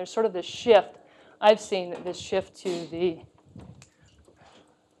things. And there's sort of this shift. I've seen this shift to the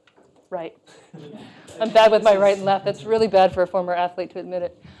right. I'm bad with my right and left. That's really bad for a former athlete to admit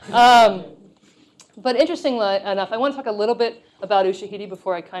it. But interestingly enough, I want to talk a little bit about Ushahidi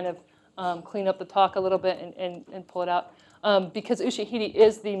before I kind of clean up the talk a little bit and pull it out. Because Ushahidi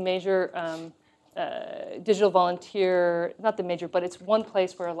is the major digital volunteer, not the major, but it's one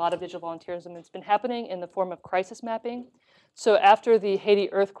place where a lot of digital volunteerism has been happening in the form of crisis mapping. So after the Haiti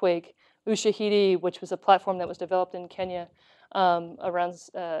earthquake, Ushahidi, which was a platform that was developed in Kenya around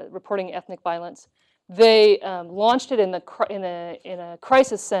reporting ethnic violence, they launched it in a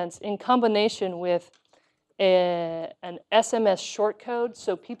crisis sense in combination with an SMS shortcode,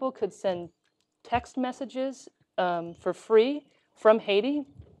 so people could send text messages for free from Haiti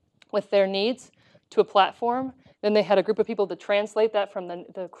with their needs to a platform. Then they had a group of people to translate that from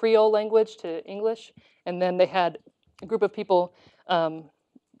the Creole language to English, and then they had a group of people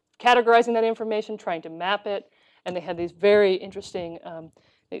categorizing that information, trying to map it, and they had these very interesting,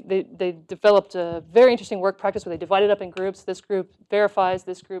 they developed a very interesting work practice where they divided up in groups. This group verifies,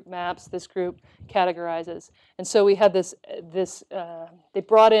 this group maps, this group categorizes. And so we had they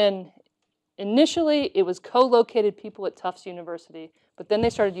brought in, initially it was co-located people at Tufts University, but then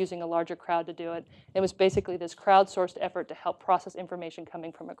they started using a larger crowd to do it. It was basically this crowdsourced effort to help process information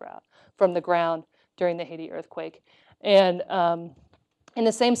coming from the ground during the Haiti earthquake. And in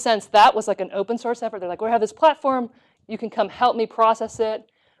the same sense, that was like an open source effort. They're like, we have this platform, you can come help me process it.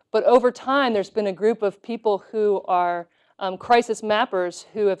 But over time, there's been a group of people who are crisis mappers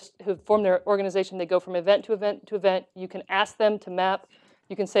who've formed their organization. They go from event to event to event. You can ask them to map.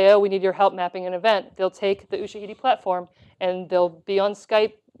 You can say, oh, we need your help mapping an event. They'll take the Ushahidi platform, and they'll be on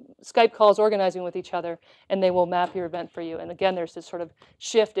Skype calls organizing with each other, and they will map your event for you. And again, there's this sort of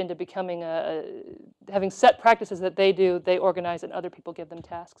shift into becoming having set practices that they do, they organize, and other people give them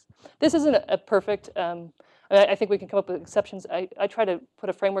tasks. This isn't a perfect, I think we can come up with exceptions. I try to put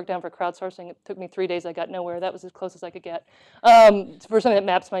a framework down for crowdsourcing. It took me 3 days. I got nowhere. That was as close as I could get. For something that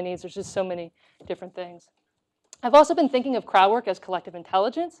maps my needs, there's just so many different things. I've also been thinking of crowd work as collective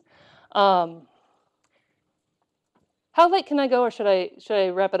intelligence. How late can I go, or should I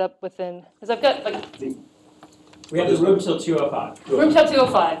wrap it up within? Because I've got like. We have the room till 2:05. Room till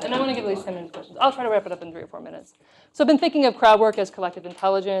 2:05, and I want to give at least 10 minutes questions. I'll try to wrap it up in 3 or 4 minutes. So I've been thinking of crowd work as collective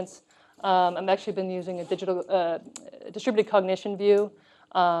intelligence. I've actually been using a distributed cognition view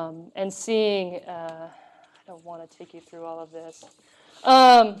and seeing. I don't want to take you through all of this.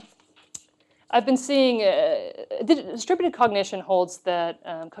 I've been seeing distributed cognition holds that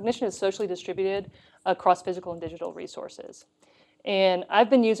cognition is socially distributed across physical and digital resources. And I've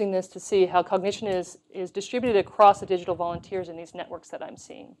been using this to see how cognition is distributed across the digital volunteers in these networks that I'm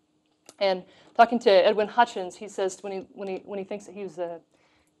seeing. And talking to Edwin Hutchins, he says when he thinks that he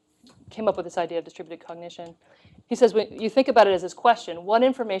came up with this idea of distributed cognition, he says when you think about it as this question, what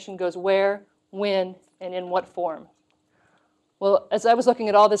information goes where, when, and in what form? Well, as I was looking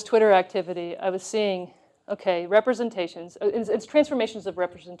at all this Twitter activity, I was seeing, okay, representations. It's transformations of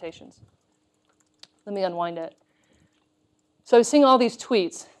representations. Let me unwind it. So I was seeing all these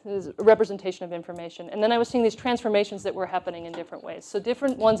tweets, this is a representation of information, and then I was seeing these transformations that were happening in different ways. So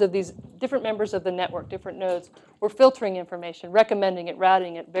different ones of these, different members of the network, different nodes, were filtering information, recommending it,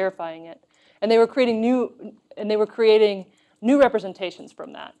 routing it, verifying it, and they were creating new representations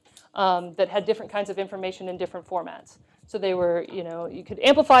from that that had different kinds of information in different formats. So they were, you could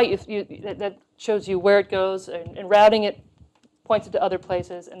amplify it, that shows you where it goes, and routing it points it to other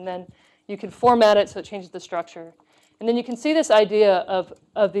places, and then you can format it so it changes the structure. And then you can see this idea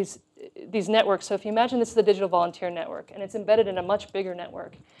of these networks. So if you imagine this is the digital volunteer network, and it's embedded in a much bigger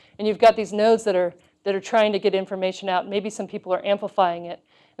network, and you've got these nodes that are trying to get information out. Maybe some people are amplifying it,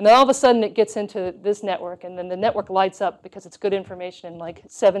 and then all of a sudden it gets into this network, and then the network lights up because it's good information, and like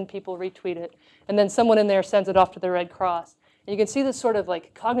 7 people retweet it, and then someone in there sends it off to the Red Cross. And you can see this sort of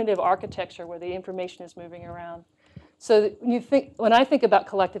like cognitive architecture where the information is moving around. So when I think about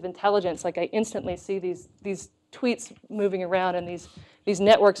collective intelligence, like I instantly see these tweets moving around and these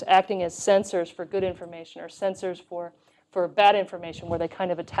networks acting as sensors for good information or sensors for bad information where they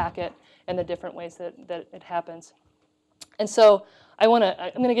kind of attack it in the different ways that it happens. And so I'm going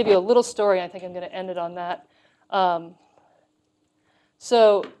to give you a little story. I think I'm going to end it on that.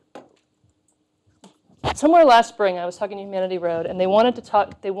 So somewhere last spring, I was talking to Humanity Road, and they knew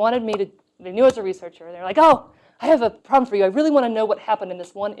I was a researcher. They're like, oh, I have a problem for you. I really want to know what happened in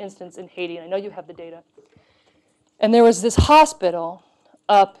this one instance in Haiti, and I know you have the data. And there was this hospital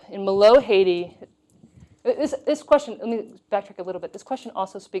up in Malo, Haiti. This question, let me backtrack a little bit. This question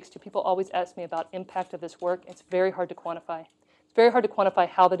also speaks to people always ask me about impact of this work. It's very hard to quantify. It's very hard to quantify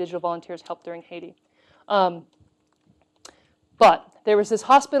how the digital volunteers helped during Haiti. But there was this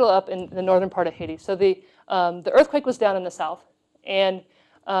hospital up in the northern part of Haiti. So the earthquake was down in the south, and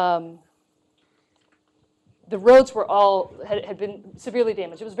the roads were had been severely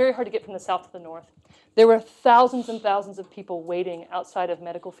damaged. It was very hard to get from the south to the north. There were thousands and thousands of people waiting outside of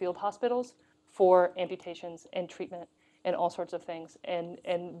medical field hospitals for amputations and treatment and all sorts of things. And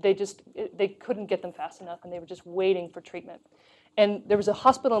they couldn't get them fast enough, and they were just waiting for treatment. And there was a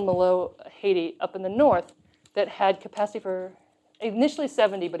hospital in Malo, Haiti, up in the north that had capacity for initially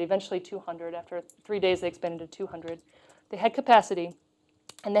 70, but eventually 200. After 3 days, they expanded to 200. They had capacity,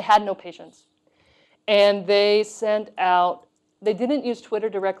 and they had no patients. And they sent out, they didn't use Twitter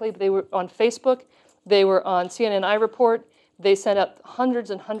directly, but they were on Facebook. They were on CNN iReport. They sent out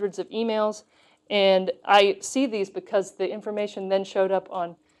hundreds and hundreds of emails. And I see these because the information then showed up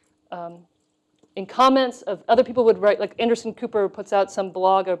on in comments of other people would write, like Anderson Cooper puts out some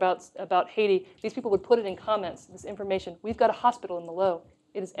blog about Haiti. These people would put it in comments, this information. We've got a hospital in Malo.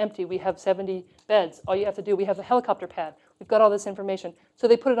 It is empty. We have 70 beds. All you have to do, we have a helicopter pad. We've got all this information. So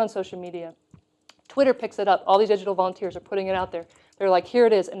they put it on social media. Twitter picks it up. All these digital volunteers are putting it out there. They're like, here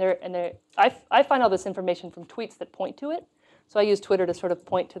it is. And I find all this information from tweets that point to it. So I use Twitter to sort of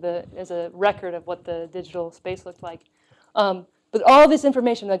point to as a record of what the digital space looked like. But all this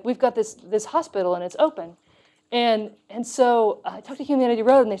information, like we've got this hospital and it's open. And so I talked to Humanity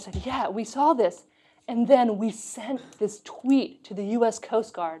Road and they said, yeah, we saw this. And then we sent this tweet to the US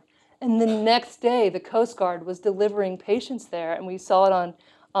Coast Guard. And the next day, the Coast Guard was delivering patients there. And we saw it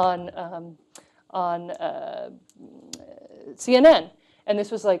on CNN. And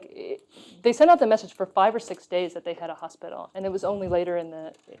this was like, they sent out the message for 5 or 6 days that they had a hospital. And it was only later in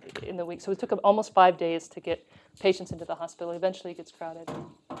the week. So it took almost 5 days to get patients into the hospital. Eventually it gets crowded.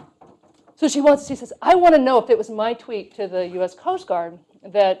 So she says, I want to know if it was my tweet to the US Coast Guard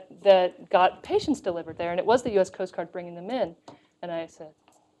that got patients delivered there. And it was the US Coast Guard bringing them in. And I said,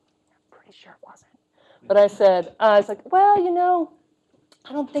 I'm pretty sure it wasn't. But I said, I was like, well,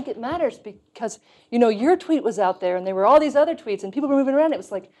 I don't think it matters because, your tweet was out there and there were all these other tweets and people were moving around. It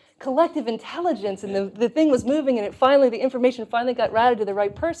was like collective intelligence and the thing was moving and the information finally got routed to the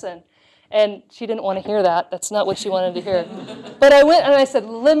right person. And she didn't want to hear that. That's not what she wanted to hear. But I went and I said,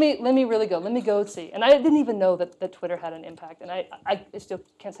 let me really go. Let me go see. And I didn't even know that Twitter had an impact. And I still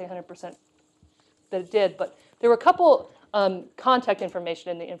can't say 100% that it did. But there were a couple contact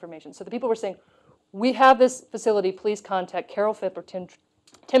information in the information. So the people were saying, we have this facility. Please contact Carol Phipp or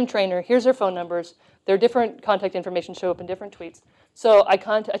Tim Traynor. Here's their phone numbers. Their different contact information show up in different tweets. So I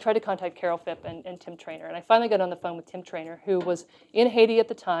tried to contact Carol Phipp and Tim Traynor, and I finally got on the phone with Tim Traynor, who was in Haiti at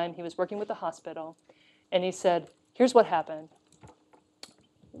the time. He was working with the hospital, and he said, here's what happened.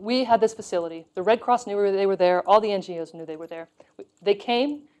 We had this facility. The Red Cross knew they were there. All the NGOs knew they were there. They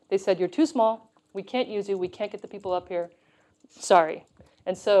came. They said, you're too small. We can't use you. We can't get the people up here. Sorry.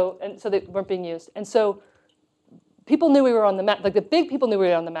 And so they weren't being used. And so people knew we were on the map. Like the big people knew we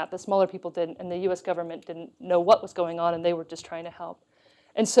were on the map. The smaller people didn't. And the US government didn't know what was going on, and they were just trying to help.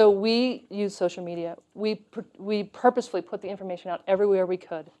 And so we used social media. We purposefully put the information out everywhere we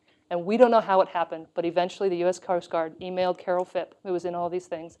could. And we don't know how it happened, but eventually the US Coast Guard emailed Carol Phipp, who was in all these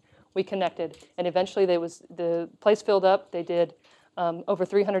things. We connected. And eventually the place filled up. They did over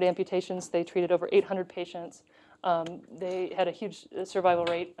 300 amputations. They treated over 800 patients. They had a huge survival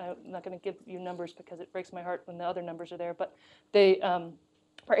rate. I'm not going to give you numbers because it breaks my heart when the other numbers are there, but they are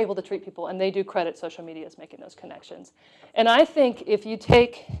able to treat people, and they do credit social media as making those connections. And I think if you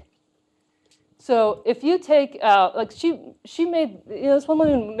take, out, like she made, this one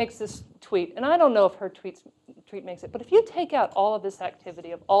woman makes this tweet, and I don't know if her tweet makes it, but if you take out all of this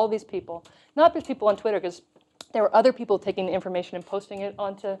activity of all of these people, not just people on Twitter, because there were other people taking the information and posting it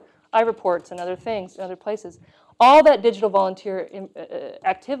onto iReports and other things, and other places. All that digital volunteer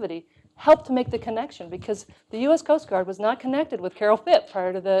activity helped to make the connection, because the U.S. Coast Guard was not connected with Carol Phipp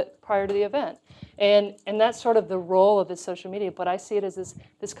prior to the event, and that's sort of the role of this social media. But I see it as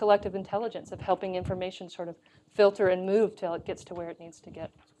this collective intelligence of helping information sort of filter and move till it gets to where it needs to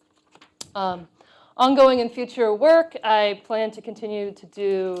get. Ongoing and future work, I plan to continue to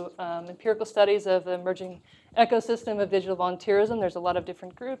do empirical studies of the emerging ecosystem of digital volunteerism. There's a lot of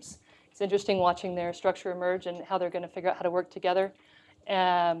different groups. It's interesting watching their structure emerge and how they're going to figure out how to work together.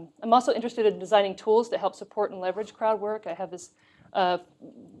 I'm also interested in designing tools to help support and leverage crowd work. I have this,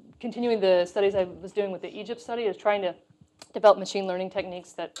 continuing the studies I was doing with the Egypt study, is trying to develop machine learning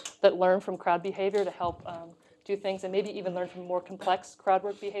techniques that learn from crowd behavior to help do things, and maybe even learn from more complex crowd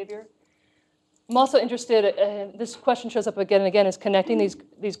work behavior. I'm also interested, this question shows up again and again, is connecting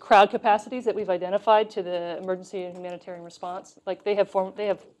these crowd capacities that we've identified to the emergency and humanitarian response. Like they have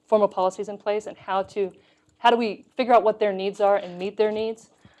formal policies in place, and how do we figure out what their needs are and meet their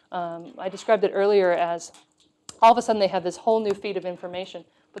needs? I described it earlier as all of a sudden they have this whole new feed of information,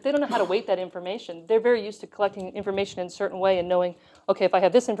 but they don't know how to weight that information. They're very used to collecting information in a certain way and knowing, okay, if I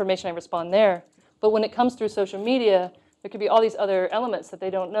have this information, I respond there. But when it comes through social media, there could be all these other elements that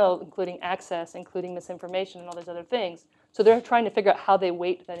they don't know, including access, including misinformation, and all those other things. So they're trying to figure out how they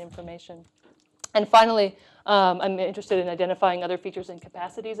weight that information. And finally, I'm interested in identifying other features and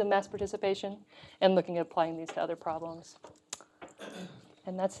capacities of mass participation and looking at applying these to other problems.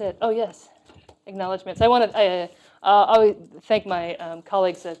 And that's it. Oh, yes, acknowledgments. I want to thank my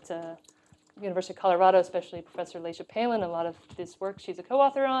colleagues at University of Colorado, especially Professor Leisha Palin. A lot of this work she's a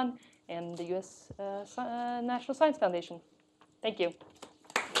co-author on, and the U.S. National Science Foundation. Thank you.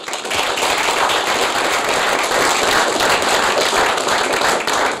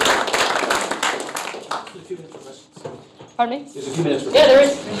 Pardon me? There's a few minutes for Yeah, there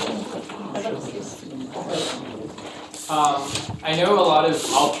is. I know a lot of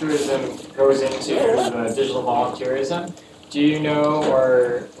altruism goes into digital volunteerism. Do you know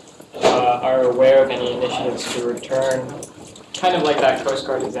or are aware of any initiatives to return, kind of like that Coast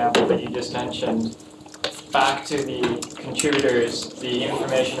Guard example that you just mentioned, back to the contributors the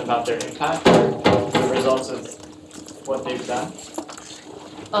information about their impact or the results of what they've done?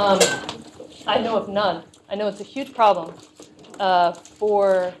 I know of none. I know it's a huge problem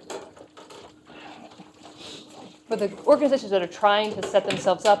for the organizations that are trying to set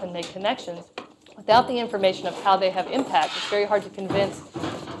themselves up and make connections. Without the information of how they have impact, it's very hard to convince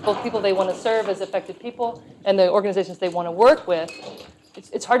both people they want to serve as affected people and the organizations they want to work with.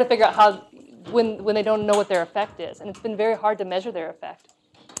 It's hard to figure out how, when they don't know what their effect is. And it's been very hard to measure their effect,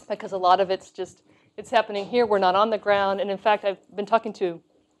 because a lot of it's happening here. We're not on the ground. And in fact, I've been talking to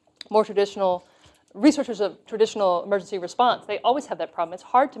more traditional researchers of traditional emergency response. They always have that problem. It's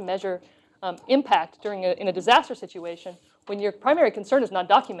hard to measure impact in a disaster situation when your primary concern is not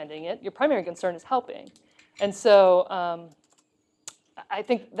documenting it. Your primary concern is helping. And so I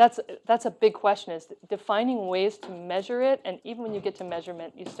think that's a big question, is defining ways to measure it. And even when you get to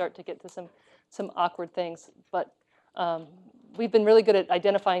measurement, you start to get to some awkward things. But we've been really good at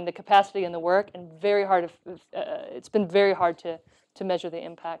identifying the capacity and the work, and it's been very hard to measure the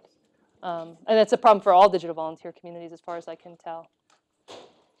impact. And that's a problem for all digital volunteer communities, as far as I can tell.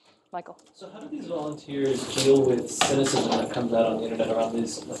 Michael. So how do these volunteers deal with cynicism that comes out on the internet around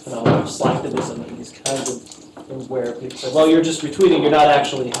these phenomena of slacktivism and these kinds of things where people say, well, you're just retweeting, you're not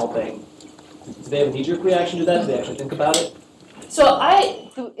actually helping? Do they have a knee-jerk reaction to that? Do they actually think about it? So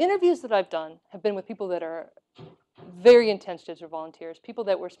the interviews that I've done have been with people that are very intense digital volunteers, people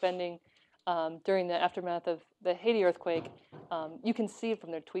that were spending during the aftermath of the Haiti earthquake. You can see it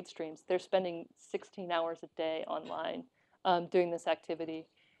from their tweet streams. They're spending 16 hours a day online doing this activity,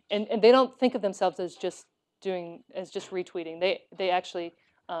 and they don't think of themselves as just retweeting. They actually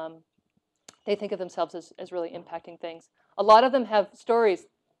they think of themselves as really impacting things. A lot of them have stories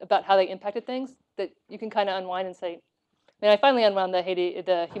about how they impacted things that you can kind of unwind and say. I mean, I finally unwound the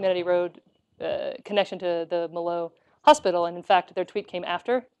Humanity Road connection to the Malo Hospital, and in fact, their tweet came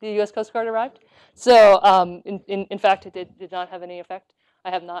after the U.S. Coast Guard arrived. So, in fact, it did not have any effect. I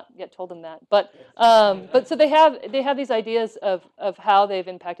have not yet told them that, but so they have these ideas of how they've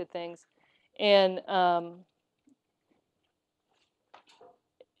impacted things, and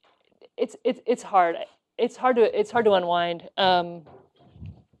it's hard. It's hard to unwind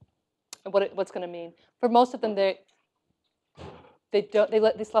what's going to mean. For most of them, they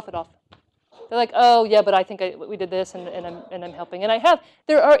slough it off. They're like, oh yeah, but I think we did this, and I'm helping. And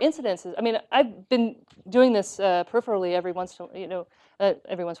there are incidences. I mean, I've been doing this peripherally every once in a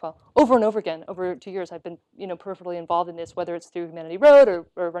while, over and over again. Over 2 years, I've been peripherally involved in this, whether it's through Humanity Road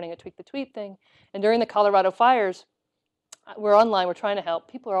or running a Tweak the Tweet thing. And during the Colorado fires, we're online, we're trying to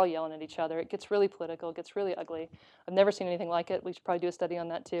help. People are all yelling at each other. It gets really political, it gets really ugly. I've never seen anything like it. We should probably do a study on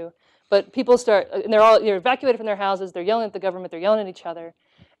that too. But people start, and they're evacuated from their houses, they're yelling at the government, they're yelling at each other.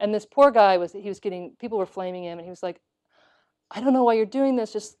 And this poor guy people were flaming him, and he was like, I don't know why you're doing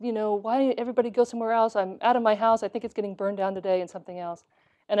this, just, why everybody go somewhere else? I'm out of my house, I think it's getting burned down today and something else.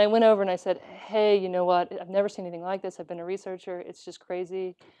 And I went over and I said, hey, you know what, I've never seen anything like this, I've been a researcher, it's just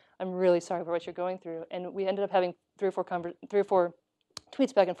crazy. I'm really sorry for what you're going through. And we ended up having three or four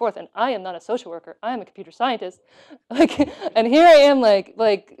tweets back and forth. And I am not a social worker. I am a computer scientist. And here I am,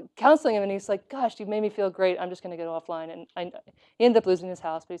 like counseling him. And he's like, "Gosh, you made me feel great. I'm just going to go offline." And he ended up losing his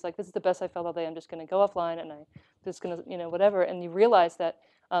house. But he's like, "This is the best I felt all day. I'm just going to go offline, and I'm just going to, whatever." And you realize that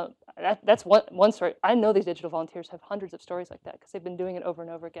that's one story. I know these digital volunteers have hundreds of stories like that because they've been doing it over and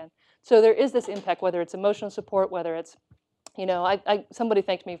over again. So there is this impact, whether it's emotional support, whether it's somebody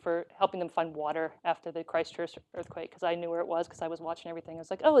thanked me for helping them find water after the Christchurch earthquake because I knew where it was because I was watching everything. I was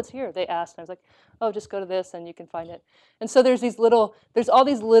like, oh, it's here. They asked, and I was like, oh, just go to this and you can find it. And so there's all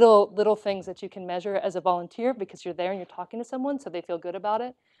these little things that you can measure as a volunteer because you're there and you're talking to someone, so they feel good about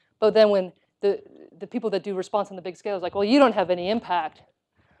it. But then when the people that do response on the big scale is like, well, you don't have any impact.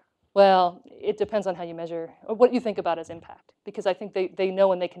 Well, it depends on how you measure or what you think about as impact, because I think they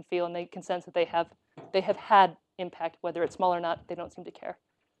know and they can feel and they can sense that they have had impact, whether it's small or not. They don't seem to care.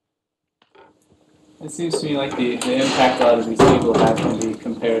 It seems to me like the impact a lot of these people have can be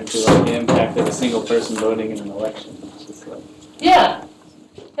compared to like the impact of a single person voting in an election. It's just like, yeah,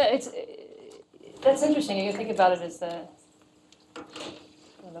 that's interesting. You can think about it as I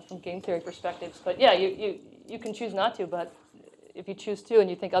don't know, from game theory perspectives, but yeah, you can choose not to, but if you choose to and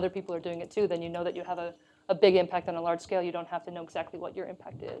you think other people are doing it too, then you know that you have a big impact on a large scale. You don't have to know exactly what your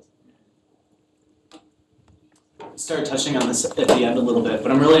impact is. Started touching on this at the end a little bit,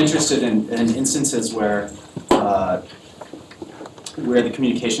 but I'm really interested in instances where the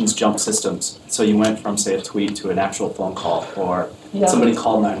communications jump systems. So you went from, say, a tweet to an actual phone call, or somebody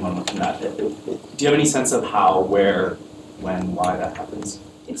called 911 from that. Do you have any sense of how, where, when, why that happens?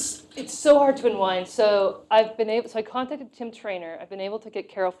 It's so hard to unwind. So I contacted Tim Traynor. I've been able to get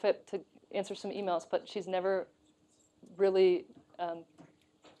Carol Phipp to answer some emails, but she's never really.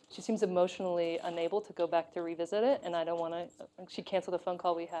 She seems emotionally unable to go back to revisit it, and I don't want to. She canceled the phone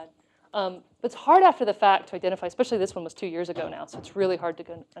call we had. But it's hard after the fact to identify, especially this one was 2 years ago now, so it's really hard to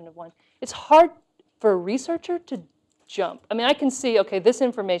go unwind. It's hard for a researcher to jump. I mean, I can see, okay, this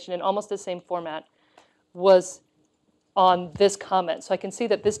information in almost the same format was on this comment. So I can see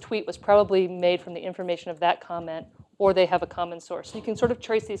that this tweet was probably made from the information of that comment, or they have a common source. So you can sort of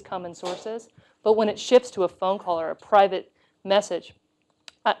trace these common sources, but when it shifts to a phone call or a private message,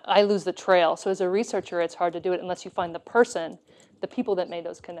 I lose the trail. So as a researcher, it's hard to do it unless you find the people that made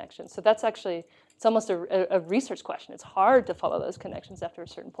those connections. So that's actually, it's almost a research question. It's hard to follow those connections after a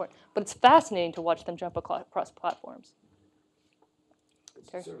certain point, but it's fascinating to watch them jump across platforms.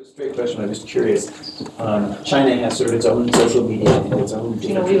 Sort of a straight question, I'm just curious. China has sort of its own social media and its own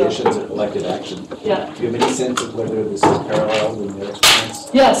traditions of collective action. Yeah. Do you have any sense of whether this is paralleled in their experience?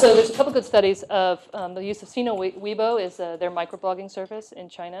 Yeah, so there's a couple good studies of the use of Sino Weibo is their microblogging service in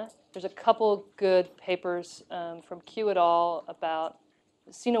China. There's a couple good papers from Q et al. About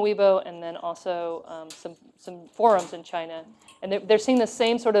Sino Weibo and then also some forums in China. And they're seeing the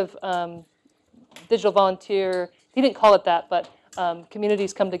same sort of digital volunteer, he didn't call it that, but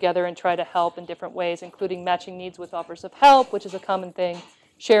communities come together and try to help in different ways, including matching needs with offers of help, which is a common thing,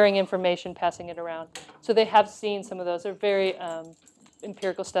 sharing information, passing it around. So they have seen some of those. They're very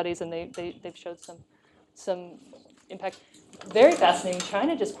empirical studies, and they've showed some impact. Very fascinating.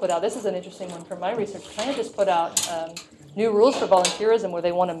 China just put out, this is an interesting one from my research, China just put out new rules for volunteerism where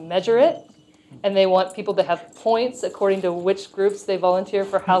they want to measure it, and they want people to have points according to which groups they volunteer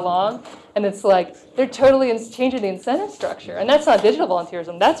for how long. And it's like, they're totally changing the incentive structure. And that's not digital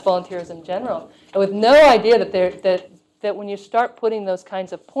volunteerism, that's volunteerism in general. And with no idea that when you start putting those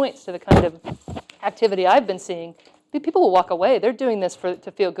kinds of points to the kind of activity I've been seeing, people will walk away. They're doing this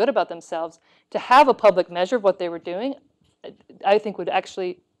to feel good about themselves. To have a public measure of what they were doing, I think would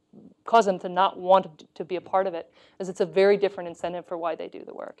actually cause them to not want to be a part of it, as it's a very different incentive for why they do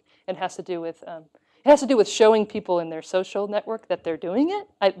the work. It has to do with showing people in their social network that they're doing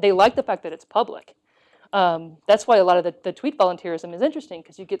it. They like the fact that it's public. That's why a lot of the tweet volunteerism is interesting,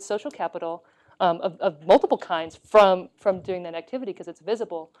 because you get social capital of multiple kinds from doing that activity because it's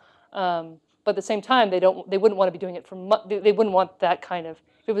visible. But at the same time, they wouldn't want to be doing it they wouldn't want that kind of,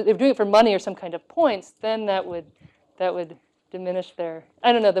 if they were doing it for money or some kind of points, then that would diminish their,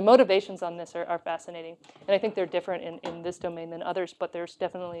 I don't know, the motivations on this are fascinating. And I think they're different in this domain than others, but there's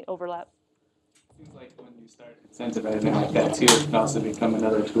definitely overlap. Seems like when you start incentivizing like that too, it can also become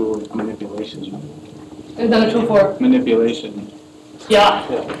another tool of manipulation. Another tool for? Manipulation. Yeah.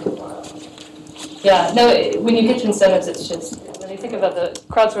 Yeah, no, when you get to incentives, it's just, when you think about the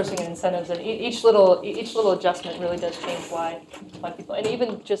crowdsourcing and incentives, and each little adjustment really does change why people, and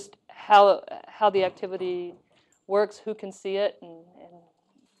even just how the activity works, who can see it, and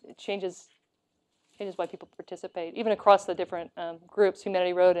it changes why people participate, even across the different groups,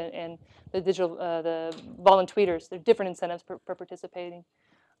 Humanity Road and the digital, the volunteers. There are different incentives for participating.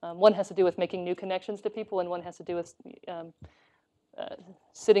 One has to do with making new connections to people, and one has to do with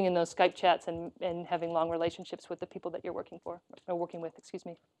sitting in those Skype chats and having long relationships with the people that you're working with, excuse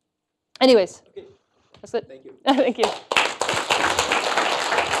me. Anyways, that's it. Thank you. Thank you.